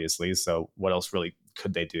up, obviously. So what else really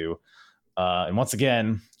could they do? And once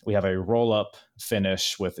again, we have a roll-up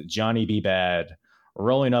finish with Johnny B. Bad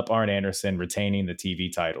rolling up Arn Anderson, retaining the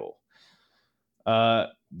TV title.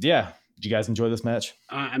 Yeah. Did you guys enjoy this match?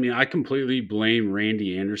 I mean, I completely blame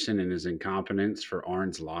Randy Anderson and his incompetence for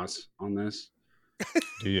Arn's loss on this.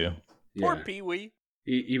 Do you? Poor Pee-wee.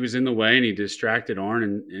 He was in the way and he distracted Arn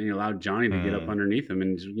and he allowed Johnny to get up underneath him.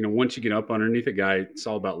 And, once you get up underneath a guy, it's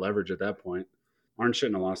all about leverage at that point. Arn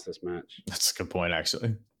shouldn't have lost this match. That's a good point,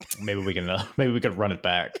 actually. Maybe we could run it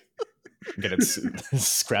back. Get it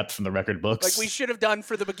scrapped from the record books. Like we should have done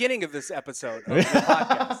for the beginning of this episode of the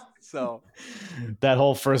podcast. So that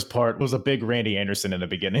whole first part was a big Randy Anderson in the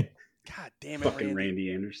beginning. God damn it, fucking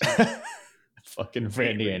Randy Anderson. Fucking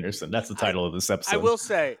Randy Anderson. That's the title of this episode. I will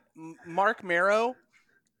say, Mark Marrow,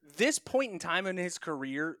 this point in time in his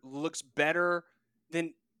career looks better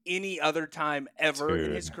than any other time ever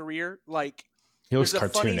in his career. Like, he looks there's a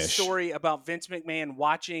funny cartoonish. Story about Vince McMahon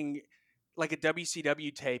watching like a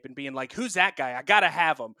WCW tape and being like, "Who's that guy? I gotta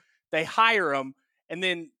have him." They hire him and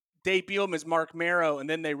then debut him as Mark Marrow, and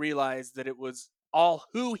then they realize that it was all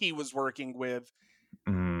who he was working with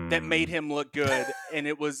that made him look good, and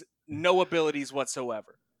it was no abilities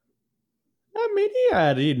whatsoever. I mean, he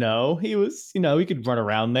had, he was, he could run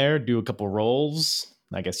around there, do a couple rolls.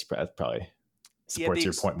 I guess he probably supports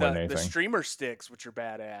your point more than anything. The streamer sticks, which are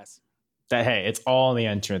badass. that, hey, it's all in the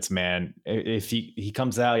entrance, man. If he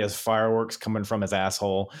comes out, he has fireworks coming from his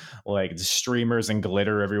asshole, like streamers and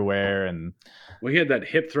glitter everywhere, and Well, he had that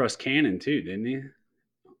hip thrust cannon too, didn't he?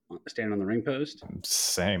 Standing on the ring post.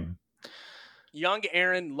 same. Young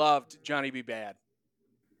Aaron loved Johnny B. Bad.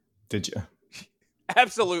 Did you?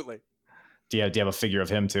 Absolutely. Do you have a figure of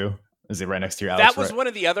him too? Is it right next to your That was one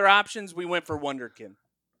of the other options. We went for Wonderkin.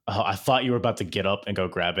 Oh, I thought you were about to get up and go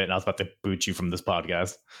grab it, and I was about to boot you from this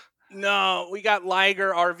podcast. No, we got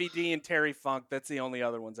Liger, RVD, and Terry Funk. That's the only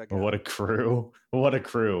other ones I got. What a crew! What a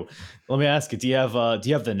crew! Let me ask you: Do you have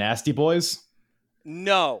the Nasty Boys?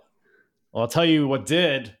 No. Well, I'll tell you what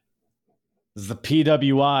did. This is the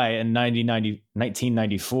PWI in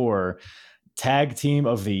 1994 Tag Team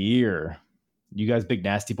of the Year. You guys big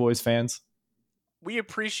Nasty Boys fans? We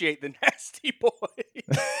appreciate the Nasty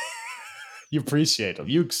Boys. You appreciate them.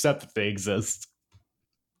 You accept that they exist.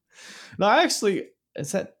 No, actually,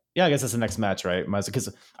 is that? Yeah, I guess that's the next match, right?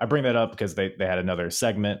 Because I bring that up because they had another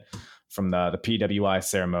segment from the PWI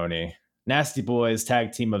ceremony. Nasty Boys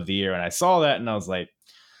Tag Team of the Year. And I saw that and I was like,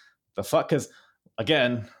 the fuck? Because,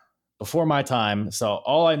 again, before my time, so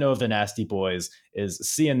all I know of the Nasty Boys is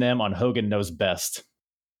seeing them on Hogan Knows Best.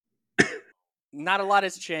 Not a lot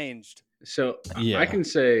has changed. So yeah. I can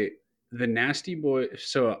say the Nasty Boy.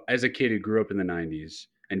 So as a kid who grew up in the 90s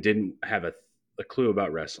and didn't have a clue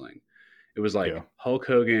about wrestling, it was like Hulk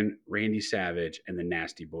Hogan, Randy Savage, and the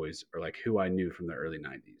Nasty Boys are like who I knew from the early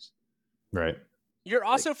 90s. Right. You're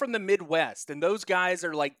also from the Midwest, and those guys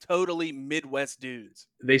are like totally Midwest dudes.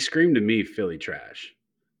 They scream to me Philly trash.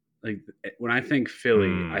 Like when I think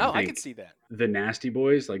Philly, I can see that. The Nasty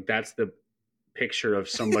Boys, like that's the picture of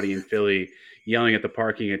somebody in Philly yelling at the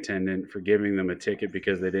parking attendant for giving them a ticket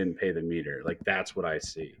because they didn't pay the meter. Like that's what I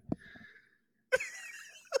see.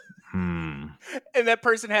 And that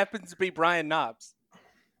person happens to be Brian Knobs.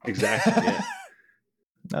 Exactly. Yeah.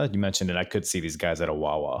 Now that you mentioned it, I could see these guys at a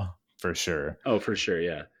Wawa for sure. Oh, for sure.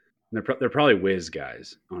 Yeah. They're probably Whiz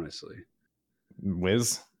guys, honestly.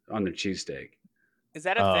 Whiz? On their cheesesteak. Is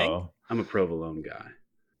that a thing? I'm a provolone guy.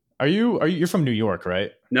 You're from New York,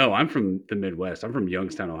 right? No, I'm from the Midwest. I'm from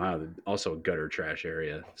Youngstown, Ohio, also a gutter trash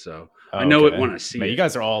area. So I know it when I see it. You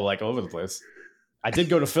guys are all like all over the place. I did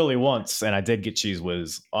go to Philly once, and I did get Cheese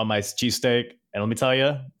Whiz on my cheesesteak. And let me tell you,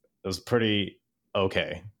 it was pretty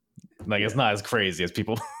okay. Like, it's not as crazy as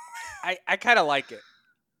people. I kind of like it.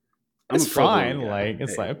 It's fine. Like,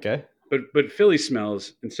 it's like, okay. But Philly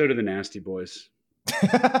smells, and so do the Nasty Boys.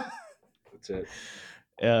 That's it.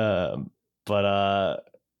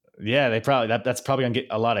 Yeah, they probably that's probably gonna get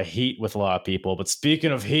a lot of heat with a lot of people. But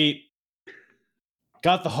speaking of heat,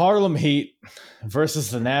 got the Harlem Heat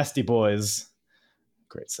versus the Nasty Boys.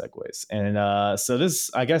 Great segues. And so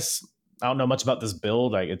this, I guess, I don't know much about this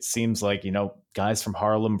build. Like, it seems like, guys from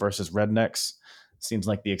Harlem versus rednecks. Seems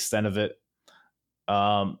like the extent of it.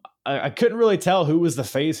 I couldn't really tell who was the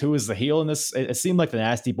face, who was the heel in this. It seemed like the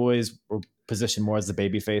Nasty Boys were positioned more as the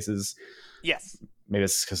baby faces. Yes. Maybe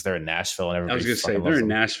it's because they're in Nashville and everybody. I was going to say, they're in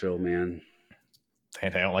Nashville, man. They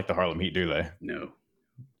don't like the Harlem Heat, do they? No.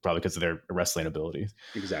 Probably because of their wrestling abilities.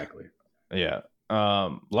 Exactly. Yeah.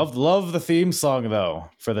 Love the theme song, though,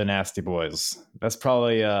 for the Nasty Boys. That's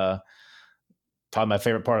probably my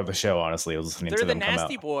favorite part of the show, honestly, was listening to them come out. They're the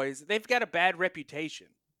Nasty Boys. They've got a bad reputation.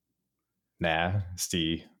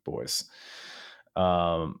 Nasty Boys.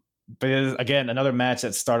 But again, another match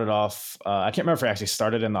that started off, I can't remember if it actually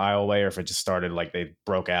started in the aisleway or if it just started like they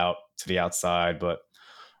broke out to the outside, but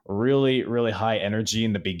really, really high energy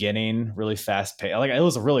in the beginning, really fast pace. Like, it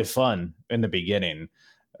was really fun in the beginning.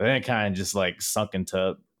 And then it kind of just like sunk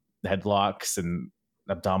into headlocks and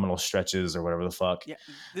abdominal stretches or whatever the fuck. Yeah,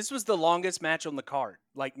 this was the longest match on the card.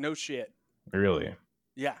 Like, no shit. Really?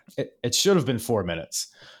 Yeah. It should have been 4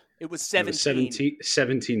 minutes. It was 17.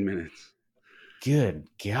 17 minutes. Good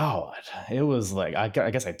God. It was like, I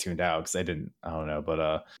guess I tuned out because I don't know.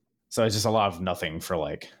 But so it's just a lot of nothing for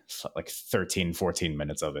like 13, 14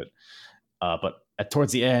 minutes of it. But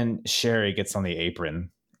towards the end, Sherry gets on the apron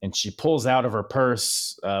and she pulls out of her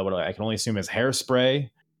purse what I can only assume is hairspray.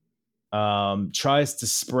 Tries to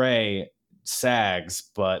spray Sags,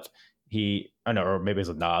 but or maybe it's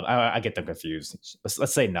a knob. I get them confused.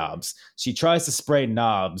 Let's say Knobs. She tries to spray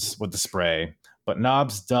Knobs with the spray, but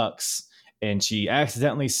Knobs ducks. And she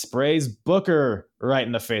accidentally sprays Booker right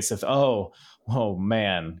in the face of, oh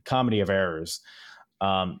man, comedy of errors.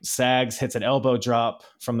 Sags hits an elbow drop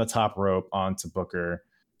from the top rope onto Booker,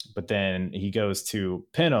 but then he goes to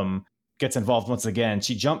pin him, gets involved once again.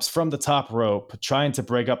 She jumps from the top rope, trying to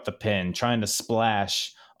break up the pin, trying to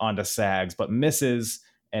splash onto Sags, but misses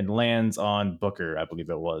and lands on Booker, I believe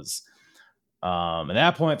it was. At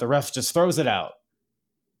that point, the ref just throws it out.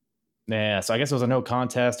 Yeah, so I guess it was a no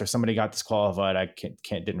contest or somebody got disqualified. I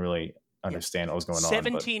didn't really understand what was going on.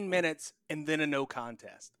 17 minutes and then a no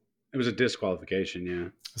contest. It was a disqualification, yeah.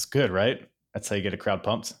 It's good, right? That's how you get a crowd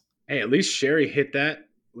pumped. Hey, at least Sherry hit that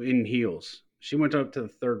in heels. She went up to the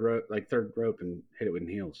third rope and hit it with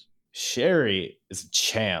heels. Sherry is a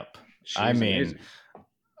champ. Amazing.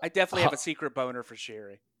 I definitely have a secret boner for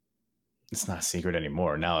Sherry. It's not a secret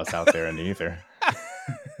anymore. Now it's out there in the ether.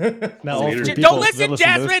 Now don't listen,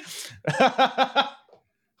 Jasmine.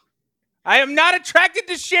 I am not attracted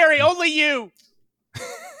to Sherry. Only you.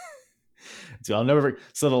 So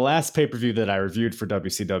the last pay-per-view that I reviewed for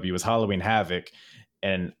WCW was Halloween Havoc,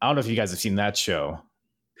 and I don't know if you guys have seen that show,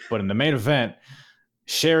 but in the main event,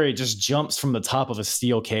 Sherry just jumps from the top of a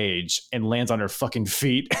steel cage and lands on her fucking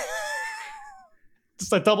feet.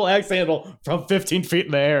 Just a double axe handle from 15 feet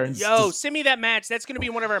in the air. Send me that match. That's going to be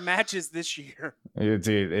one of our matches this year. Dude,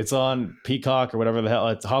 it's on Peacock or whatever the hell.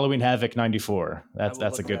 It's Halloween Havoc 94.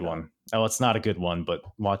 That's a good one. Oh, it's not a good one, but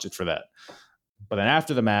watch it for that. But then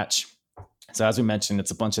after the match, so as we mentioned,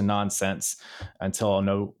 it's a bunch of nonsense until a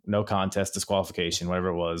no contest, disqualification, whatever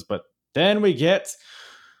it was. But then we get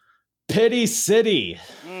Pity City.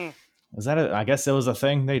 Was that I guess it was a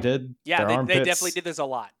thing they did? Yeah, they definitely did this a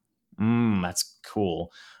lot. That's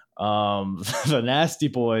cool. The Nasty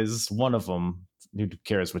Boys, one of them, who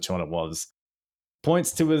cares which one it was,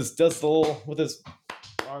 points to does the little with his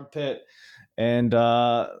armpit, and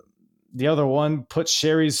the other one puts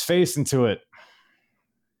Sherry's face into it.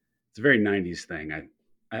 It's a very 90s thing.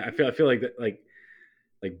 I feel like that, like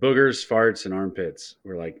boogers, farts, and armpits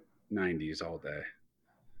were like 90s all day.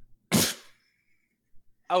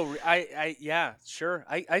 Oh, yeah, sure.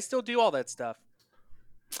 I still do all that stuff.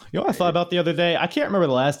 You know what I thought about the other day? I can't remember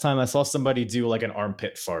the last time I saw somebody do like an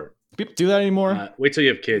armpit fart. People do that anymore? Wait till you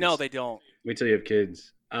have kids. No, they don't. Wait till you have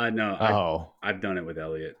kids. No. I've done it with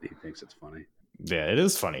Elliot. He thinks it's funny. Yeah, it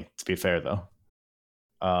is funny, to be fair, though.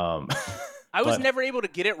 I was never able to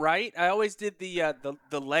get it right. I always did the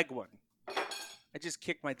leg one. I just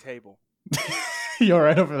kicked my table. You all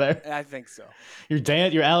right over there? I think so.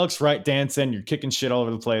 You're Alex Wright dancing. You're kicking shit all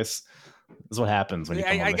over the place. This is what happens when you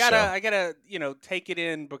come on the show. I gotta take it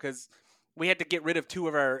in because we had to get rid of two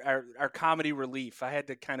of our comedy relief. I had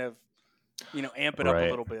to kind of amp it up a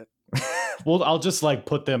little bit. Well, I'll just like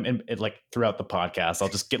put them in like throughout the podcast. I'll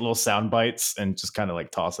just get little sound bites and just kind of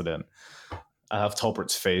like toss it in. I have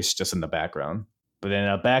Tolbert's face just in the background. But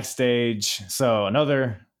then backstage, so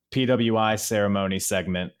another PWI ceremony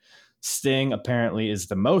segment. Sting apparently is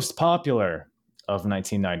the most popular of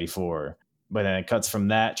 1994. But then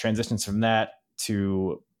it transitions from that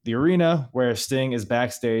to the arena where Sting is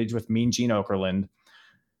backstage with Mean Gene Okerlund.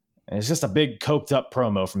 And it's just a big coked up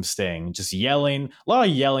promo from Sting, just yelling. A lot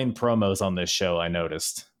of yelling promos on this show, I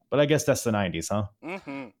noticed. But I guess that's the 90s, huh?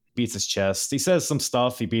 Mm-hmm. Beats his chest. He says some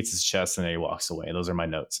stuff. He beats his chest and then he walks away. Those are my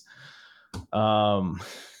notes. But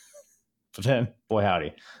then, boy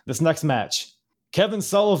howdy. This next match, Kevin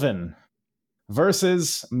Sullivan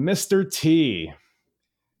versus Mr. T.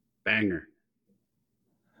 Banger.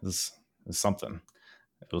 It was something.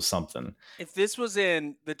 It was something. If this was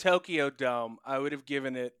in the Tokyo Dome, I would have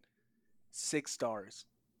given it 6 stars.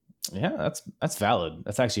 Yeah, that's valid.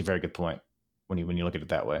 That's actually a very good point when you look at it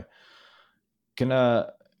that way. Can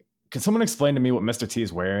someone explain to me what Mr. T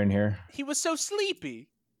is wearing here? He was so sleepy.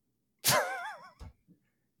 It's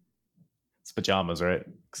pajamas, right?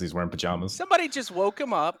 Because he's wearing pajamas. Somebody just woke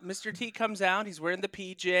him up. Mr. T comes out. He's wearing the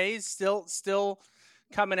PJs, still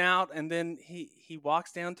coming out, and then he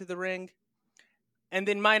walks down to the ring. And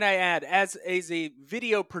then might I add, as a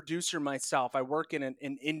video producer myself, I work in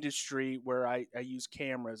an industry where I use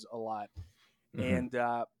cameras a lot. Mm-hmm. And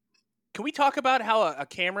can we talk about how a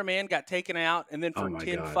cameraman got taken out and then for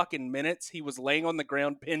 10 fucking minutes he was laying on the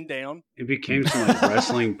ground pinned down? It became some like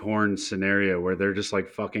wrestling porn scenario where they're just like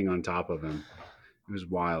fucking on top of him. It was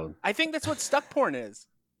wild. I think that's what stuck porn is.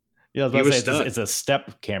 Yeah, I was about to say, it's a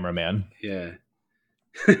step cameraman. Yeah.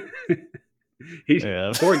 Poor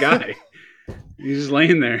guy. He's just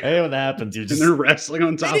laying there. Hey, what happens? And they're wrestling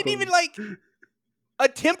on top of him. They didn't even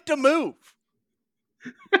attempt to move.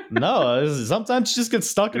 No, sometimes you just get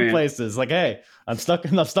stuck in places. Like, hey, I'm stuck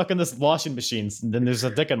in this washing machine, and then there's a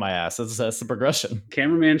dick in my ass. That's the progression.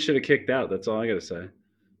 Cameraman should have kicked out. That's all I gotta say.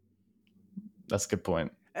 That's a good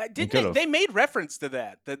point. They made reference to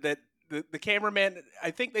that the cameraman. I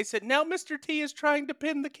think they said now Mr. T is trying to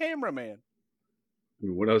pin the cameraman. I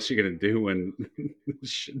mean, what else are you gonna do when you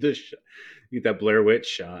get that Blair Witch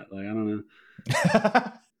shot? Like, I don't know.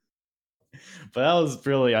 But that was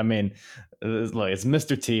really, I mean, it's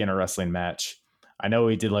Mr. T in a wrestling match. I know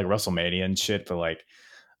he did like WrestleMania and shit, but like,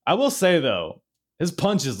 I will say though, his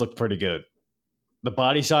punches looked pretty good. The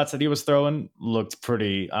body shots that he was throwing looked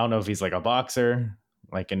pretty. I don't know if he's like a boxer,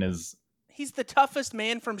 like in his. He's the toughest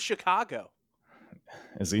man from Chicago.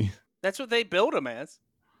 Is he? That's what they build him as.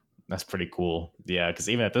 That's pretty cool. Yeah, because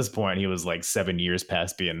even at this point, he was like 7 years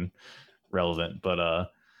past being relevant. But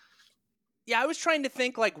yeah, I was trying to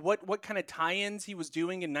think like what kind of tie-ins he was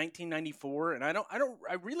doing in 1994, and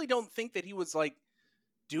I really don't think that he was like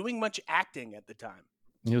doing much acting at the time.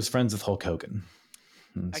 He was friends with Hulk Hogan.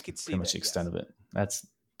 I could see pretty much that, the extent yes. of it. That's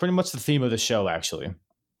pretty much the theme of the show, actually.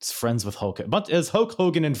 It's friends with Hulk. But it's Hulk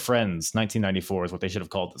Hogan and Friends 1994 is what they should have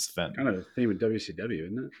called this event. Kind of the theme of WCW,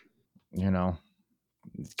 isn't it? You know,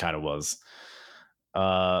 it kind of was.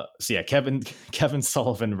 So yeah, Kevin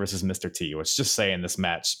Sullivan versus Mr. T, which just saying this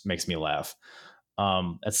match makes me laugh.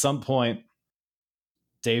 At some point,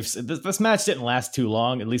 this match didn't last too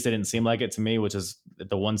long. At least it didn't seem like it to me, which is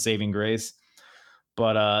the one saving grace.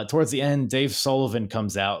 But towards the end, Dave Sullivan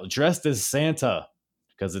comes out dressed as Santa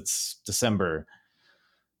because it's December.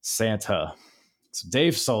 Santa. So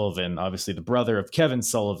Dave Sullivan, obviously the brother of Kevin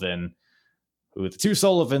Sullivan, who the two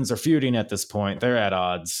Sullivans are feuding at this point. They're at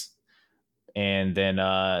odds. And then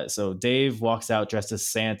so Dave walks out dressed as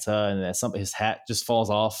Santa, and his hat just falls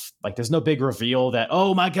off. Like there's no big reveal that,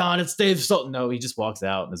 oh my God, it's Dave Sullivan. No, he just walks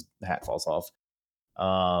out and his hat falls off.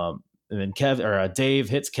 And then Dave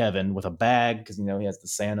hits Kevin with a bag because he has the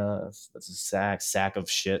Santa. That's a sack of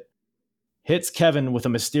shit. Hits Kevin with a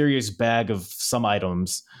mysterious bag of some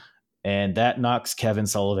items, and that knocks Kevin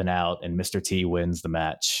Sullivan out, and Mr. T wins the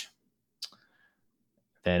match.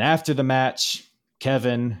 Then after the match,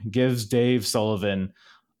 Kevin gives Dave Sullivan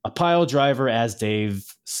a pile driver as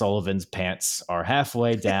Dave Sullivan's pants are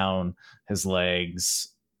halfway down his legs.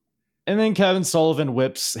 And then Kevin Sullivan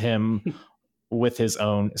whips him with his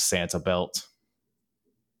own Santa belt.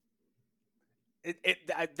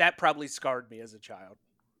 That probably scarred me as a child.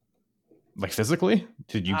 Like physically?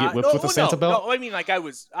 Did you get whipped with a Santa belt? No, I mean, like I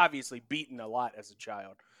was obviously beaten a lot as a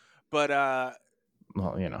child. But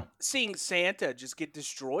well, seeing Santa just get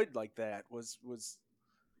destroyed like that was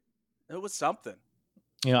something.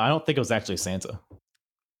 I don't think it was actually Santa.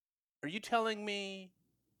 Are you telling me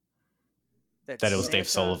that it was Dave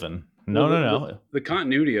Sullivan? No. The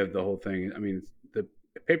continuity of the whole thing. I mean, the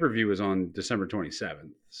pay-per-view was on December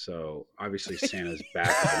 27th, so obviously Santa's back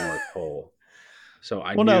at the North Pole. So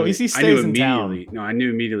I knew he stays in town. No, I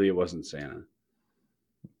knew immediately it wasn't Santa.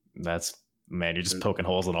 You're just poking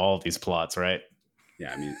holes in all of these plots, right?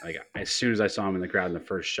 Yeah, I mean, like as soon as I saw him in the crowd in the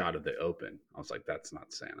first shot of the Open, I was like, "That's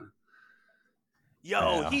not Santa."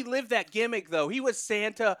 Yo, He lived that gimmick though. He was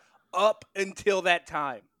Santa up until that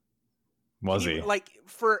time. Was he? Like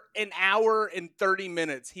for an hour and 30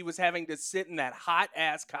 minutes, he was having to sit in that hot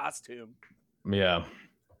ass costume. Yeah,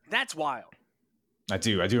 that's wild. I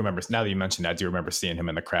do remember. Now that you mentioned it, I do remember seeing him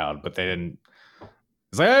in the crowd, but they didn't.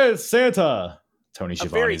 It's like, hey, it's Santa. Tony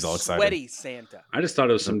Schiavone's all excited. Sweaty Santa. I just thought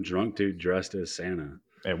it was some drunk dude dressed as Santa.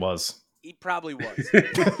 It was. He probably was.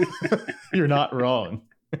 You're not wrong.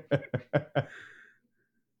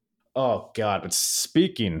 Oh, God. But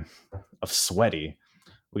speaking of sweaty,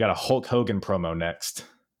 we got a Hulk Hogan promo next.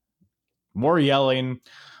 More yelling,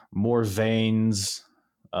 more veins,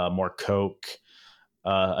 more coke.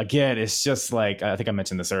 Again, it's just like, I think I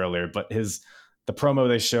mentioned this earlier, but the promo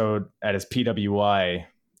they showed at his PWI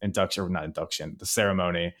the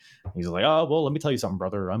ceremony, he's like, oh, well, let me tell you something,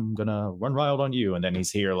 brother. I'm gonna run wild on you. And then he's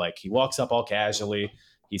here, like, he walks up all casually.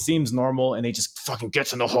 He seems normal, and he just fucking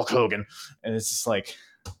gets into Hulk Hogan. And it's just like,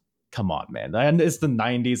 come on, man. And it's the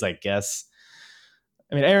 90s, I guess.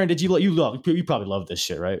 I mean, Aaron, you probably love this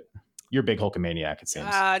shit, right? You're a big Hulkamaniac, it seems.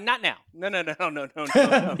 Not now. No.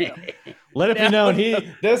 Let it be known,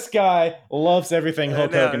 this guy loves everying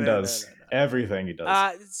Hulk Hogan does. No. Everything he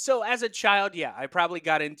does. So as a child, yeah, I probably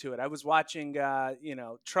got into it. I was watching, Thunder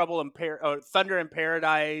in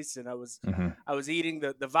Paradise, and I was eating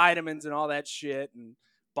the vitamins and all that shit, and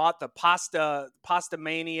bought the Pasta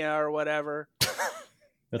Mania or whatever.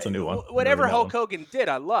 That's a new one. Whatever Hulk Hogan did,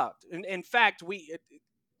 I loved. And in fact,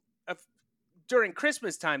 during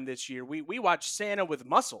Christmas time this year, we watched Santa with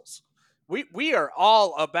Muscles. We are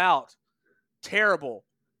all about terrible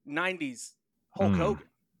 90s Hulk Hogan.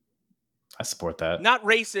 I support that. Not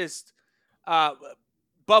racist, Bubba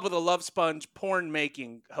the Love Sponge porn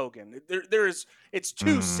making Hogan. It's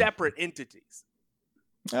two separate entities.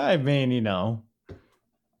 I mean,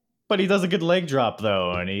 but he does a good leg drop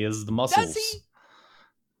though, and he has the muscles. Does he?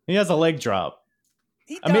 He has a leg drop.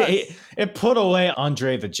 He does. I mean, it put away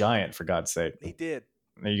Andre the Giant, for God's sake. He did.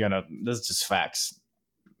 This is just facts.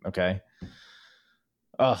 Okay.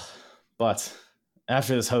 But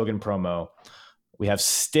after this Hogan promo, we have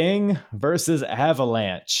Sting versus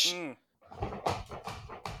Avalanche.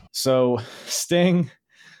 So Sting.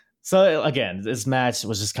 So again, this match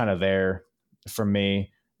was just kind of there for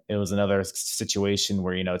me. It was another situation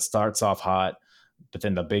where, it starts off hot, but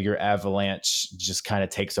then the bigger Avalanche just kind of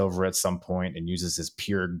takes over at some point and uses his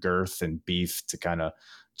pure girth and beef to kind of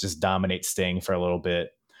just dominate Sting for a little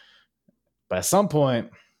bit. But at some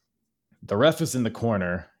point, the ref is in the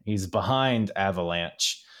corner. He's behind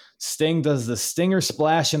Avalanche. Sting does the Stinger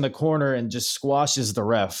splash in the corner and just squashes the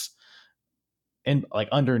ref in like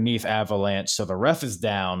underneath Avalanche. So the ref is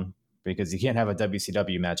down because you can't have a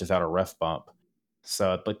WCW match without a ref bump.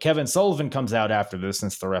 But Kevin Sullivan comes out after this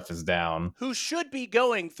since the ref is down. Who should be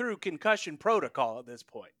going through concussion protocol at this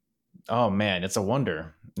point. Oh, man, it's a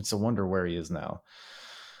wonder. It's a wonder where he is now.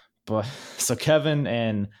 But so Kevin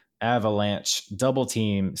and Avalanche double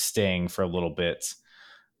team Sting for a little bit.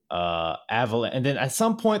 Avalanche, and then at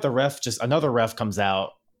some point another ref comes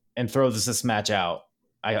out and throws this match out.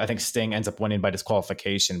 I think Sting ends up winning by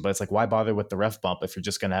disqualification, but it's like, why bother with the ref bump if you're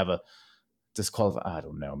just gonna have a disqualification? I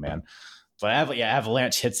don't know, man. But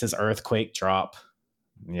Avalanche hits his earthquake drop.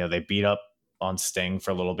 They beat up on Sting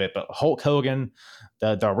for a little bit, but Hulk Hogan,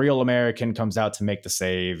 the real American, comes out to make the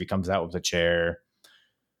save. He comes out with a chair.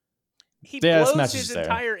 He blows his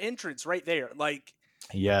entire entrance right there. Like,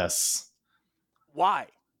 yes. Why?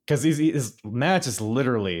 Because his match is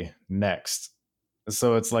literally next.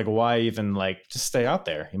 So it's like, why even just stay out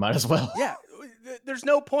there? You might as well. Yeah. There's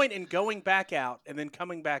no point in going back out and then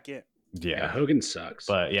coming back in. Yeah. Hogan sucks.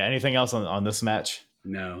 But yeah, anything else on this match?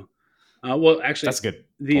 No. Well, actually, that's good.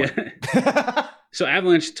 So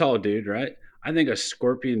Avalanche, tall dude, right? I think a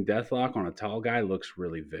scorpion deathlock on a tall guy looks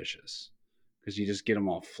really vicious because you just get them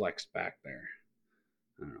all flexed back there.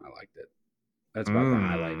 I don't know. I liked it. That's about the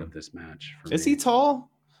highlight of this match. Is he tall?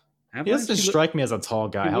 Avalanche, he doesn't strike me as a tall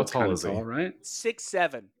guy. How tall is he? Tall, right?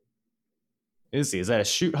 6'7". Is he? Is that a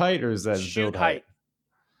shoot height or is that build height?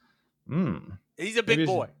 He's a big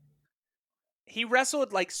boy. He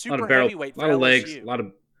wrestled like super heavyweight for a lot of LSU. legs, a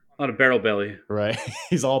lot of barrel belly. Right.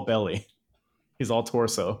 He's all belly. He's all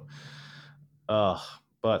torso.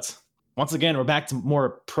 But once again, we're back to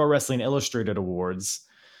more Pro Wrestling Illustrated awards.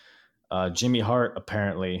 Jimmy Hart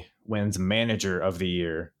apparently wins Manager of the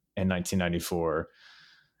Year in 1994.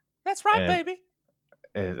 That's right, baby.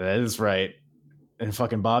 That is right. And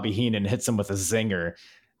fucking Bobby Heenan hits him with a zinger.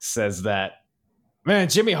 Says that, man,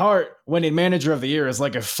 Jimmy Hart winning Manager of the Year is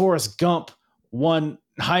like if Forrest Gump won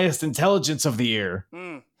Highest Intelligence of the Year.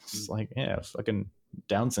 It's like, yeah, fucking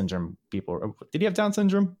Down syndrome people. Did he have Down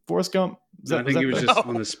syndrome, Forrest Gump? I think he was just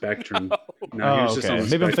on the spectrum. No, he was just on the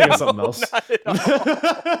Maybe spectrum. I'm thinking of something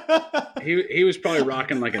else. He was probably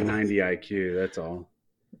rocking like a 90 IQ. That's all.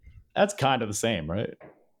 That's kind of the same, right?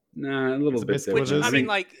 Nah, a little bit. Which, I mean,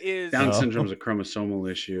 is Down syndrome's a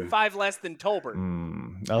chromosomal issue. 5 less than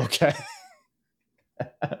Tolbert. Okay.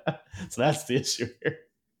 So that's the issue here.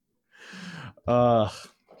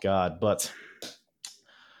 God, but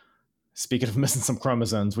speaking of missing some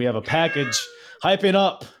chromosomes, we have a package hyping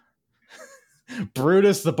up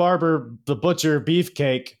Brutus the Butcher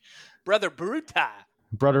Beefcake. Brother Brutai.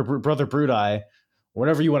 Brother Brutai,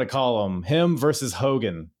 whatever you want to call him versus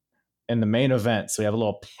Hogan in the main event. So we have a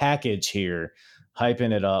little package here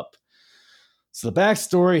hyping it up. So the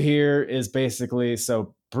backstory here is basically,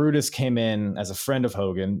 so Brutus came in as a friend of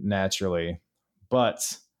Hogan, naturally,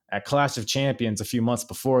 but at Clash of Champions a few months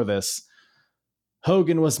before this,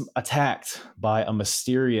 Hogan was attacked by a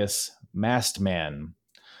mysterious masked man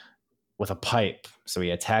with a pipe. So he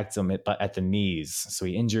attacked him at the knees. So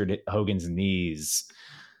he injured Hogan's knees.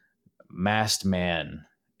 Masked man.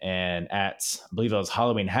 And at, I believe it was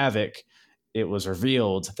Halloween Havoc, it was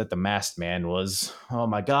revealed that the masked man was, oh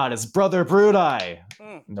my God, it's Brother Brutai.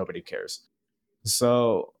 Nobody cares.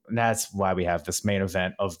 So that's why we have this main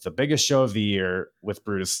event of the biggest show of the year with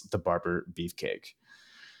Brutus the Barber Beefcake.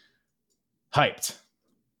 Hyped.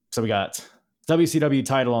 So we got WCW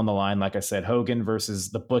title on the line. Like I said, Hogan versus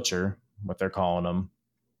the Butcher, what they're calling him,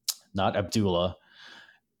 not Abdullah.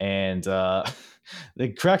 And they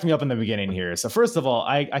cracked me up in the beginning here. So first of all,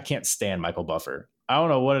 I can't stand Michael Buffer. I don't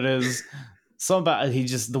know what it is. Something about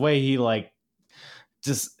the way he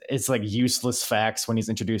it's like useless facts when he's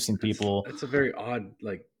introducing people. That's a very odd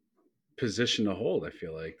position to hold. I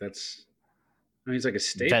feel like he's like a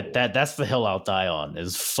staple. That's the hill I'll die on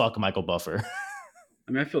is fuck Michael Buffer.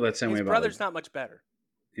 I mean, I feel that same way His about brother's not much better.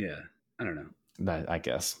 Yeah, I don't know. I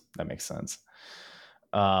guess that makes sense.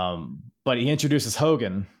 But he introduces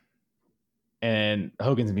Hogan, and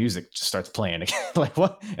Hogan's music just starts playing again. Like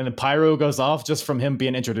what? And the pyro goes off just from him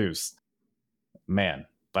being introduced. Man,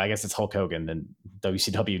 But I guess it's Hulk Hogan, and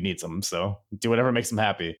WCW needs him, so do whatever makes him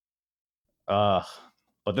happy.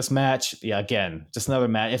 But this match, yeah, again, just another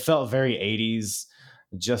match. It felt very 80s,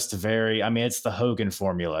 just very. I mean, it's the Hogan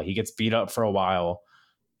formula. He gets beat up for a while,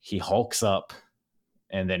 he hulks up,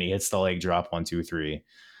 and then he hits the leg drop 1, 2, 3.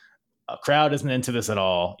 Crowd isn't into this at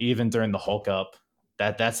all, even during the Hulk up.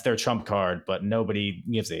 That's their trump card, but nobody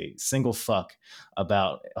gives a single fuck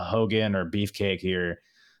about Hogan or Beefcake here.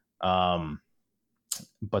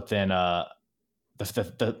 But then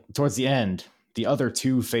towards the end, the other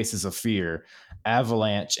two faces of fear,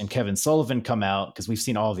 Avalanche and Kevin Sullivan, come out, because we've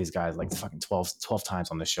seen all of these guys like fucking 12 times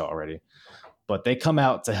on this show already. But they come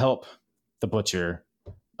out to help the Butcher.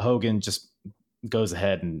 Hogan just goes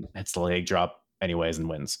ahead and hits the leg drop anyways and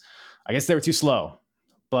wins. I guess they were too slow.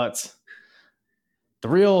 But the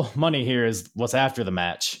real money here is what's after the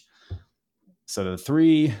match. So the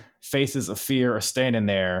three faces of fear are standing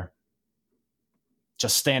there,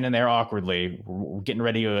 just standing there awkwardly, getting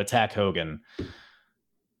ready to attack Hogan.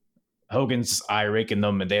 Hogan's eye raking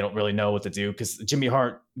them, and they don't really know what to do because Jimmy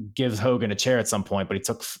Hart gives Hogan a chair at some point, but he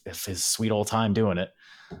took his sweet old time doing it.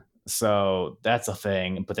 So that's a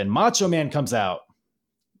thing. But then Macho Man comes out,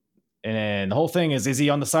 and the whole thing is he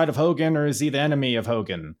on the side of Hogan or is he the enemy of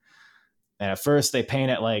Hogan? And at first they paint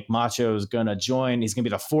it like Macho's gonna join. He's gonna be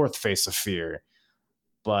the fourth face of fear,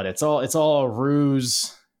 but it's all a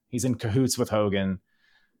ruse. He's in cahoots with Hogan.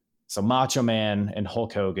 So Macho Man and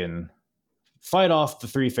Hulk Hogan fight off the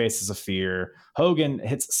three faces of fear. Hogan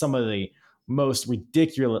hits some of the most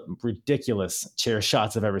ridiculous chair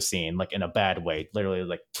shots I've ever seen, like in a bad way, literally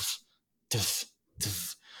like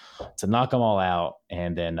to knock them all out.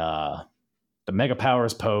 And then the Mega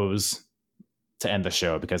Powers pose to end the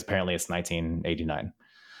show because apparently it's 1989.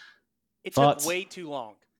 It took way too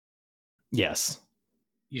long. Yes.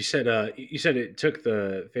 You said it took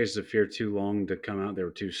the Faces of Fear too long to come out. They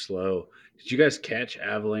were too slow. Did you guys catch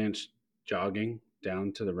Avalanche jogging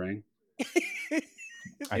down to the ring?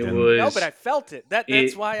 No, but I felt it.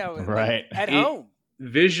 That's why I was at home.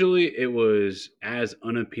 Visually, it was as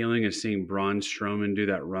unappealing as seeing Braun Strowman do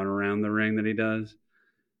that run around the ring that he does.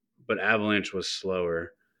 But Avalanche was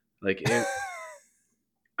slower. Like it,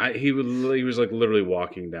 he was like literally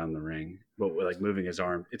walking down the ring, but like moving his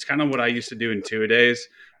arm. It's kind of what I used to do in two-a-days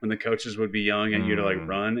when the coaches would be yelling at you to like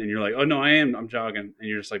run, and you're like, "Oh no, I'm jogging," and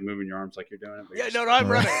you're just like moving your arms like you're doing it. Yeah, no, I'm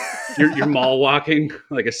running. You're mall walking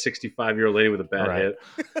like a 65-year-old lady with a bad hip.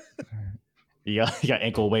 You got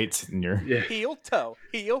ankle weights in your heel toe.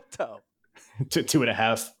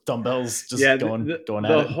 2.5 dumbbells just going at it.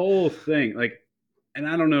 The whole thing, like, and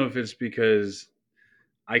I don't know if it's because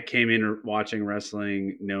I came in watching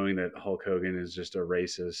wrestling knowing that Hulk Hogan is just a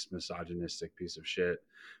racist, misogynistic piece of shit,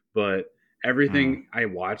 but everything I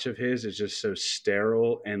watch of his is just so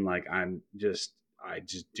sterile and like I just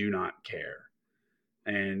do not care.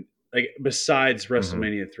 And like besides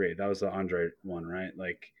WrestleMania 3, that was the Andre one, right?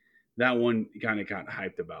 Like that one kind of got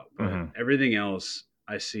hyped about, but everything else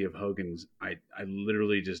I see of Hogan's, I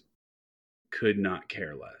literally just could not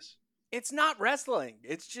care less. It's not wrestling.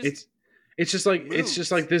 It's just like moves. It's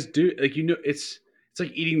just like this dude, like, you know, it's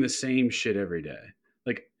like eating the same shit every day.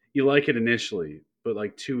 Like you like it initially, but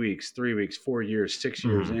like 2 weeks, 3 weeks, 4 years, 6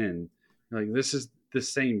 years in, you're like, this is the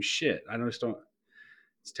same shit. It's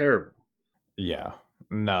terrible. Yeah.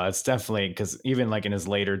 No, it's definitely because even like in his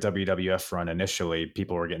later WWF run, initially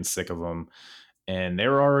people were getting sick of him, and they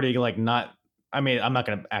were already like not. I mean, I'm not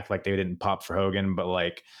going to act like they didn't pop for Hogan, but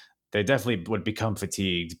like they definitely would become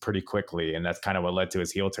fatigued pretty quickly, and that's kind of what led to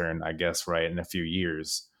his heel turn, I guess, right in a few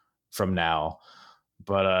years from now.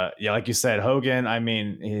 But yeah, like you said, Hogan. I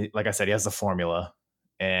mean, like I said, he has the formula,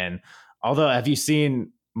 and although have you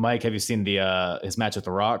seen the his match with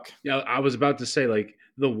The Rock? Yeah, I was about to say like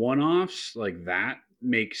the one-offs like that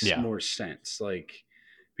makes more sense, like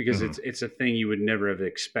because it's a thing you would never have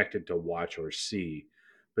expected to watch or see,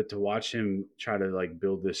 but to watch him try to like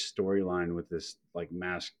build this storyline with this like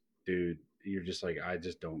masked dude, you're just like, I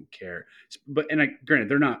just don't care. But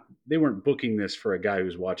granted, they weren't booking this for a guy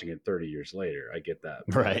who's watching it 30 years later. I get that,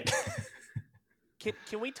 right?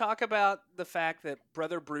 Can we talk about the fact that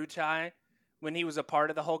Brother Brutai, when he was a part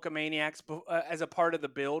of the Hulkamaniacs, as a part of the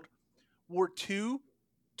build, wore two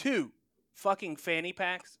fucking fanny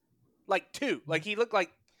packs, like two. Like he looked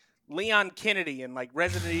like Leon Kennedy in like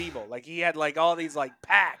Resident Evil. Like he had like all these like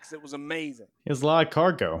packs. It was amazing. He has a lot of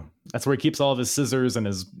cargo. That's where he keeps all of his scissors and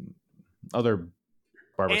his other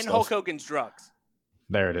barber and stuff. Hulk Hogan's drugs.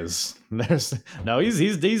 There it is.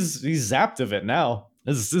 He's zapped of it now.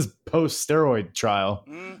 This is post steroid trial.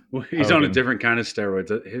 Well, he's Hogan. On a different kind of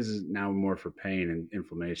steroids. His is now more for pain and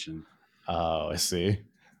inflammation. Oh, I see.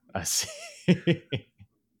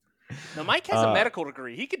 Now, Mike has a medical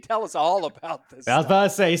degree. He can tell us all about this. I was about to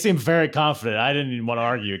say, he seemed very confident. I didn't even want to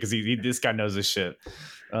argue because this guy knows his shit.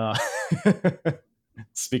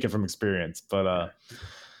 Speaking from experience. But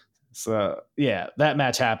so, yeah, that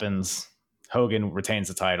match happens. Hogan retains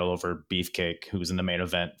the title over Beefcake, who was in the main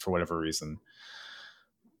event for whatever reason.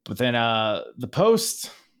 But then the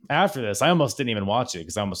post after this, I almost didn't even watch it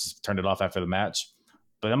because I almost just turned it off after the match.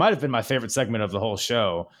 But it might have been my favorite segment of the whole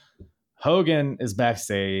show. Hogan is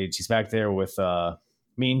backstage. He's back there with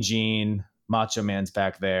Mean Gene. Macho Man's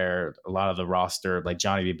back there. A lot of the roster, like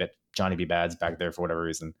Johnny B. Bad's back there for whatever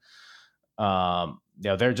reason.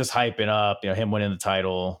 They're just hyping up, him winning the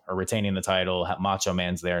title or retaining the title. Macho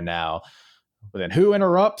Man's there now. But then who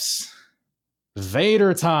interrupts?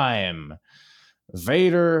 Vader time.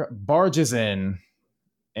 Vader barges in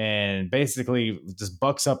and basically just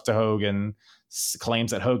bucks up to Hogan,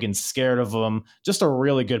 claims that Hogan's scared of him. Just a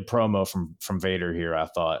really good promo from Vader here, I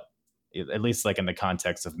thought. At least like in the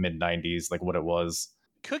context of mid-90s, like what it was.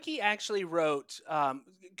 Cookie actually wrote,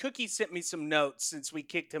 Cookie sent me some notes since we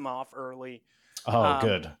kicked him off early. Oh,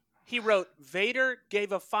 good. He wrote, Vader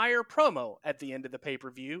gave a fire promo at the end of the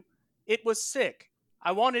pay-per-view. It was sick.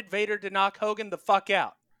 I wanted Vader to knock Hogan the fuck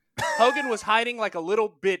out. Hogan was hiding like a little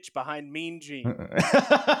bitch behind Mean Gene.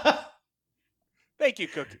 Thank you,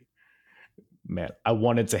 Cookie. Man, I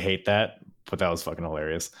wanted to hate that, but that was fucking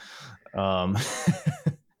hilarious.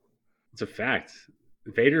 It's a fact.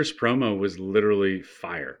 Vader's promo was literally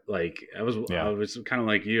fire. Like I was kind of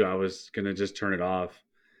like you. I was gonna just turn it off,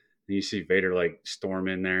 and you see Vader like storm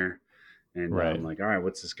in there, and I'm like, all right,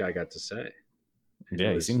 what's this guy got to say? And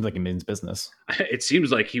he seems like he means business. It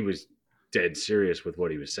seems like he was dead serious with what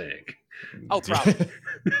he was saying. Oh, probably.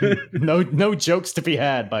 no jokes to be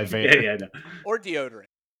had by Vader. Yeah, no. Or deodorant.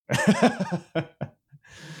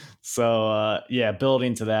 So,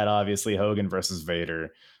 building to that, obviously, Hogan versus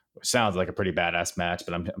Vader. Sounds like a pretty badass match,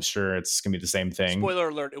 but I'm sure it's going to be the same thing. Spoiler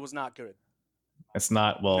alert, it was not good. It's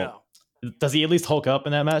not, well, no. Does he at least Hulk up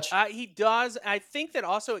in that match? He does. I think that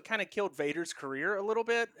also it kind of killed Vader's career a little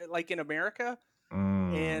bit, like in America.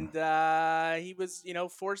 And he was,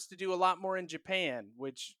 forced to do a lot more in Japan,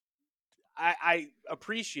 which I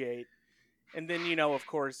appreciate. And then, of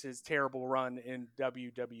course, his terrible run in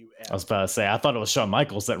WWF. I was about to say, I thought it was Shawn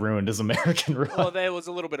Michaels that ruined his American run. Well, there was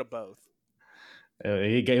a little bit of both.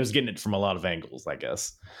 He was getting it from a lot of angles, I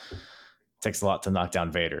guess. Takes a lot to knock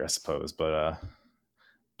down Vader, I suppose. But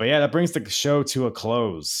yeah, that brings the show to a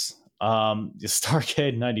close.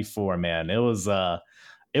 Starrcade 94, man. It was a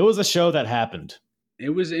show that happened. It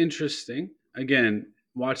was interesting. Again,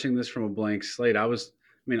 watching this from a blank slate, I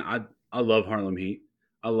love Harlem Heat.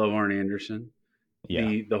 I love Arn Anderson.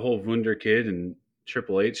 Yeah. The whole Wunder Kid and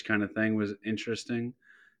Triple H kind of thing was interesting.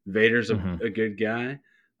 Vader's a good guy.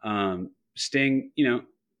 Sting,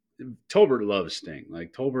 Tolbert loves Sting.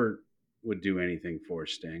 Like Tolbert would do anything for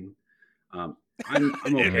Sting. I'm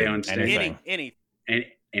okay on Sting.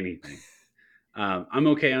 Anything. I'm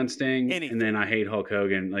okay on Sting, and then I hate Hulk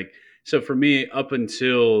Hogan. Like, so for me, up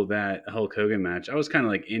until that Hulk Hogan match, I was kind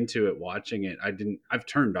of like into it, watching it. I've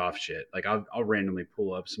turned off shit. Like I'll randomly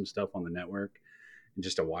pull up some stuff on the network and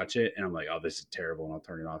just to watch it, and I'm like, oh, this is terrible, and I'll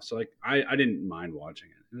turn it off. So like, I didn't mind watching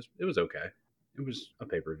it. It was okay. It was a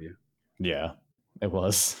pay-per-view. Yeah, it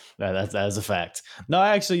was. That is a fact. No,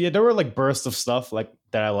 actually, there were like bursts of stuff like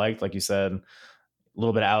that I liked, like you said. A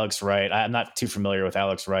little bit of Alex Wright. I'm not too familiar with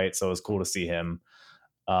Alex Wright, so it was cool to see him.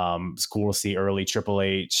 It's cool to see early Triple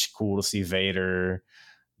H. Cool to see Vader,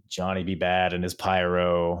 Johnny B. Bad and his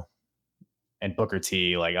pyro, and Booker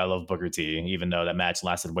T. Like, I love Booker T, even though that match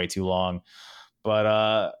lasted way too long.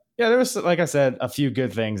 But there was, like I said, a few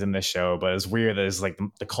good things in this show. But it's weird that it's like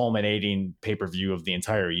the culminating pay-per-view of the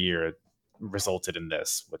entire year resulted in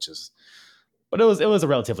this, but it was a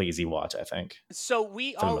relatively easy watch, I think. So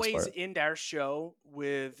we always end our show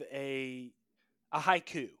with a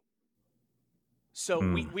haiku. So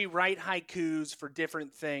we write haikus for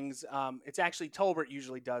different things. It's actually Tolbert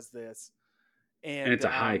usually does this, and it's a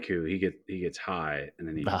haiku. He gets high, and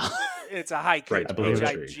then it's a haiku. Right,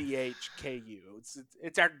 HIGHKU.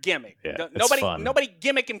 It's our gimmick. Yeah, nobody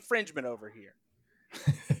gimmick infringement over here.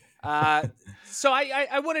 So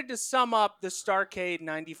I wanted to sum up the Starrcade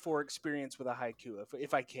 94 experience with a haiku,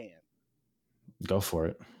 if I can. Go for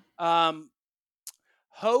it.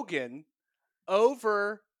 Hogan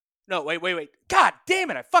over... No, wait. God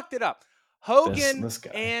damn it, I fucked it up. Hogan this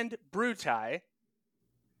guy. and Brutai.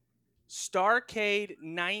 Starrcade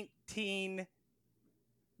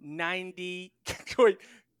 1990.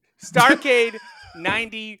 Starrcade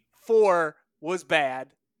 94 was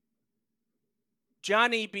bad.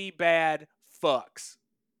 Johnny B. Bad fucks.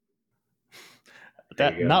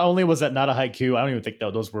 That not only was that not a haiku, I don't even think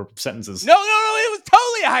those were sentences. No, it was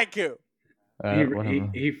totally a haiku.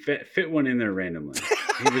 He fit one in there randomly.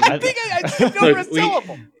 I think I skipped over a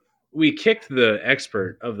syllable. We kicked the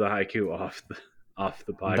expert of the haiku off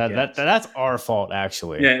the podcast. That's our fault,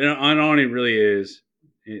 actually. Yeah, and on it really is.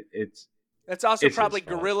 That's also probably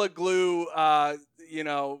Gorilla Glue,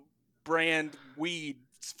 brand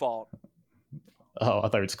weed's fault. Oh, I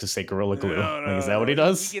thought you were just going to say Gorilla Glue. No, is that what he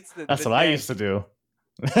does? He gets that's what I used to do.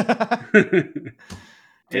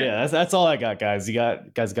 Yeah, that's all I got, guys.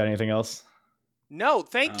 Guys got anything else? No,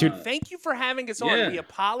 thank you for having us on. We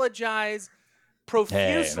apologize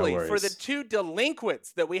profusely for the two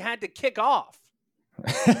delinquents that we had to kick off.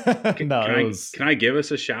 Can I give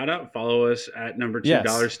us a shout out? Follow us at $2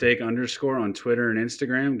 _ on Twitter and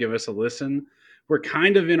Instagram. Give us a listen. We're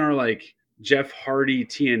kind of in our like Jeff Hardy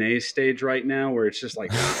TNA stage right now, where it's just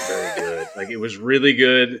like not very good. Like it was really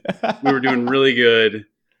good. We were doing really good.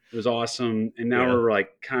 It was awesome, and now we're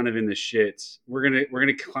like kind of in the shits. We're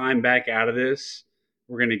gonna climb back out of this.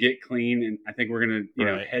 We're gonna get clean, and I think we're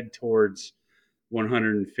gonna head towards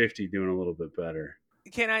 150, doing a little bit better.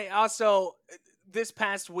 Can I also, this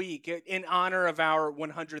past week, in honor of our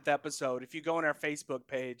 100th episode, if you go on our Facebook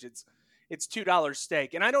page, it's $2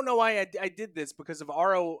 steak, and I don't know why I did this because of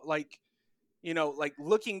RO, like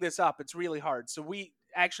looking this up, it's really hard. So we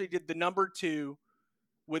actually did the number 2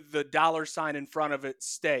 with the $sign in front of it,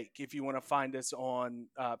 steak, if you want to find us on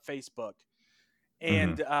Facebook.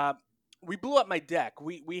 And we blew up my deck.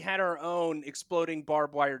 We had our own exploding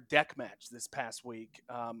barbed wire deck match this past week.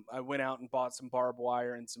 I went out and bought some barbed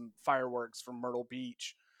wire and some fireworks from Myrtle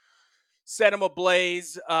Beach. Set them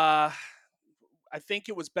ablaze. I think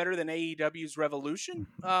it was better than AEW's Revolution.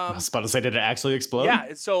 I was about to say, did it actually explode?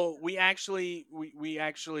 Yeah, so we actually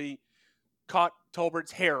caught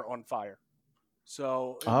Tolbert's hair on fire.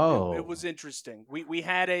 So it was interesting. We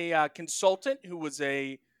had a consultant who was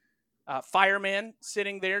a fireman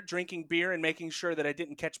sitting there drinking beer and making sure that I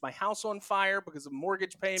didn't catch my house on fire because of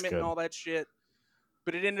mortgage payment and all that shit.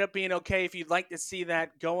 But it ended up being okay. If you'd like to see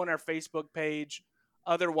that, go on our Facebook page.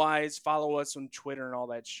 Otherwise, follow us on Twitter and all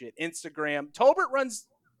that shit. Instagram. Tolbert runs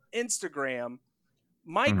Instagram.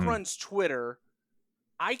 Mike runs Twitter.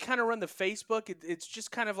 I kind of run the Facebook. It's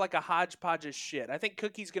just kind of like a hodgepodge of shit. I think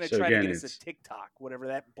Cookie's going to try to get us a TikTok, whatever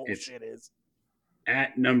that bullshit is.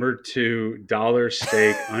 At $2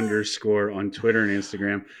 steak _ on Twitter and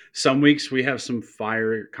Instagram. Some weeks we have some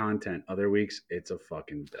fire content. Other weeks it's a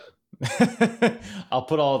fucking dud. I'll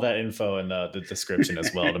put all that info in the description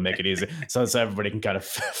as well to make it easy, so everybody can kind of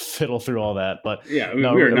fiddle through all that. But yeah, we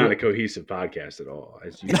are not a cohesive podcast at all,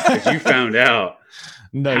 as you found out.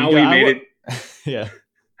 How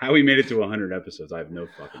we made it to 100 episodes, I have no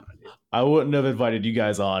fucking idea. I wouldn't have invited you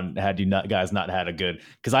guys on had you guys not had a good.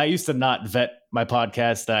 Because I used to not vet my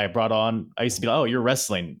podcast that I brought on. I used to be like, "Oh, you're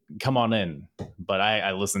wrestling, come on in." But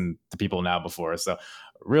I listen to people now before, so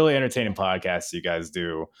really entertaining podcasts you guys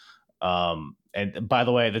do. And by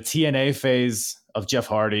the way, the TNA phase of Jeff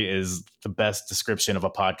Hardy is the best description of a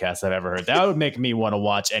podcast I've ever heard. That would make me want to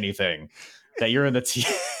watch anything. That you're in the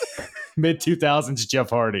mid 2000s Jeff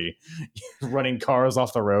Hardy running cars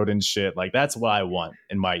off the road and shit. Like that's what I want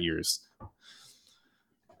in my ears.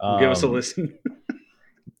 Give us a listen.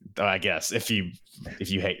 I guess if you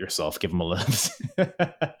hate yourself, give them a listen.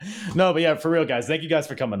 No, but yeah, for real, guys. Thank you guys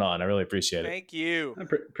for coming on. I really appreciate it. Thank you. I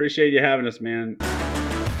appreciate you having us, man.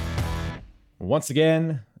 Once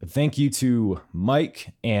again, thank you to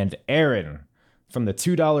Mike and Aaron from the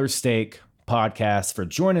 $2 Steak podcast for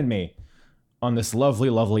joining me on this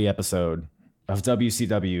lovely, lovely episode of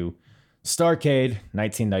WCW Starrcade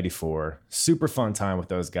 1994. Super fun time with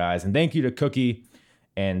those guys. And thank you to Cookie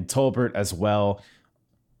and Tolbert as well.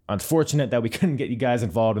 Unfortunate that we couldn't get you guys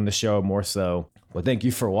involved in the show more so. But thank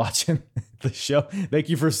you for watching the show. Thank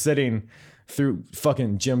you for sitting through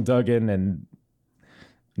fucking Jim Duggan and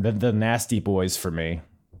the Nasty Boys for me.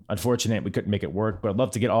 Unfortunate we couldn't make it work, but I'd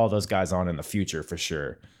love to get all those guys on in the future for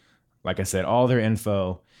sure. Like I said, all their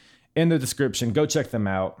info in the description. Go check them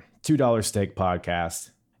out. $2 Steak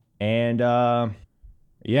Podcast. And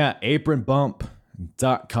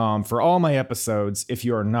apronbump.com for all my episodes. If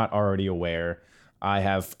you are not already aware, I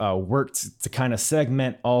have worked to kind of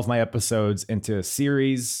segment all of my episodes into a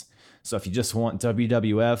series. So if you just want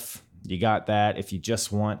WWF, you got that. If you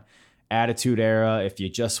just want Attitude Era, if you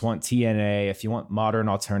just want TNA, if you want modern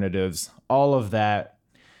alternatives, all of that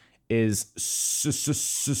is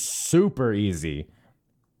super easy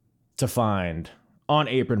to find on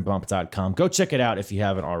apronbump.com. Go check it out if you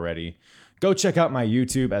haven't already. Go check out my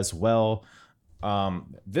YouTube as well.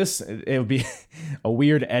 it would be a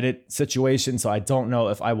weird edit situation, so I don't know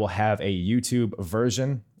if I will have a YouTube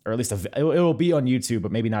version, or at least it will be on YouTube,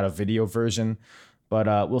 but maybe not a video version.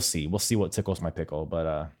 But we'll see. We'll see what tickles my pickle.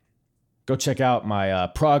 But go check out my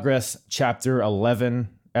Progress Chapter 11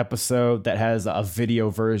 episode that has a video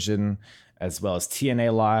version, as well as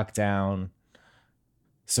TNA Lockdown,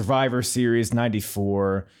 Survivor Series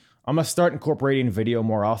 94. I'm going to start incorporating video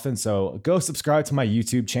more often, so go subscribe to my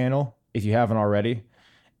YouTube channel if you haven't already.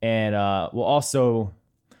 And we'll also,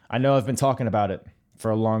 I know I've been talking about it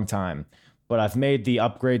for a long time, but I've made the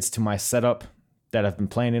upgrades to my setup that I've been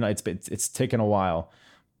planning. It's taken a while,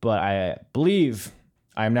 but I believe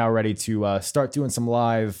I am now ready to start doing some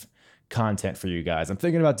live content for you guys. I'm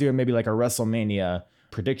thinking about doing maybe like a WrestleMania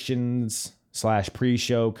predictions /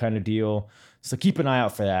 pre-show kind of deal. So keep an eye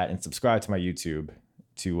out for that and subscribe to my YouTube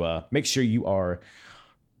to make sure you are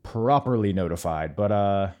properly notified.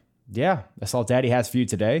 But yeah, that's all Daddy has for you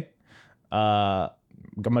today. I'm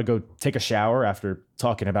going to go take a shower after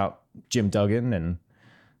talking about Jim Duggan and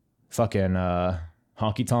fucking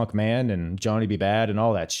Honky Tonk Man and Johnny B. Bad and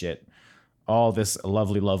all that shit. All this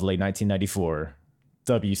lovely 1994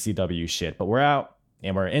 WCW shit. But we're out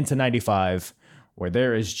and we're into 95, where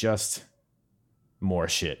there is just more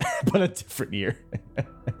shit, but a different year.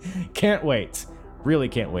 Can't wait. Really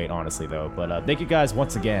can't wait, honestly, though. But thank you guys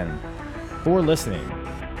once again for listening.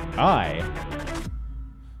 I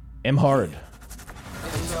am hard.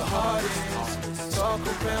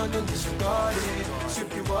 Talk around and disregard it.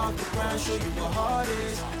 Strip you off the ground, show you what heart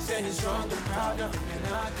is. Standing strong and proud, nothing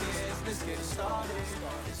I guess. Let's get it started.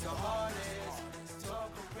 It's the hardest.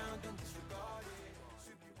 Talk around and disregard.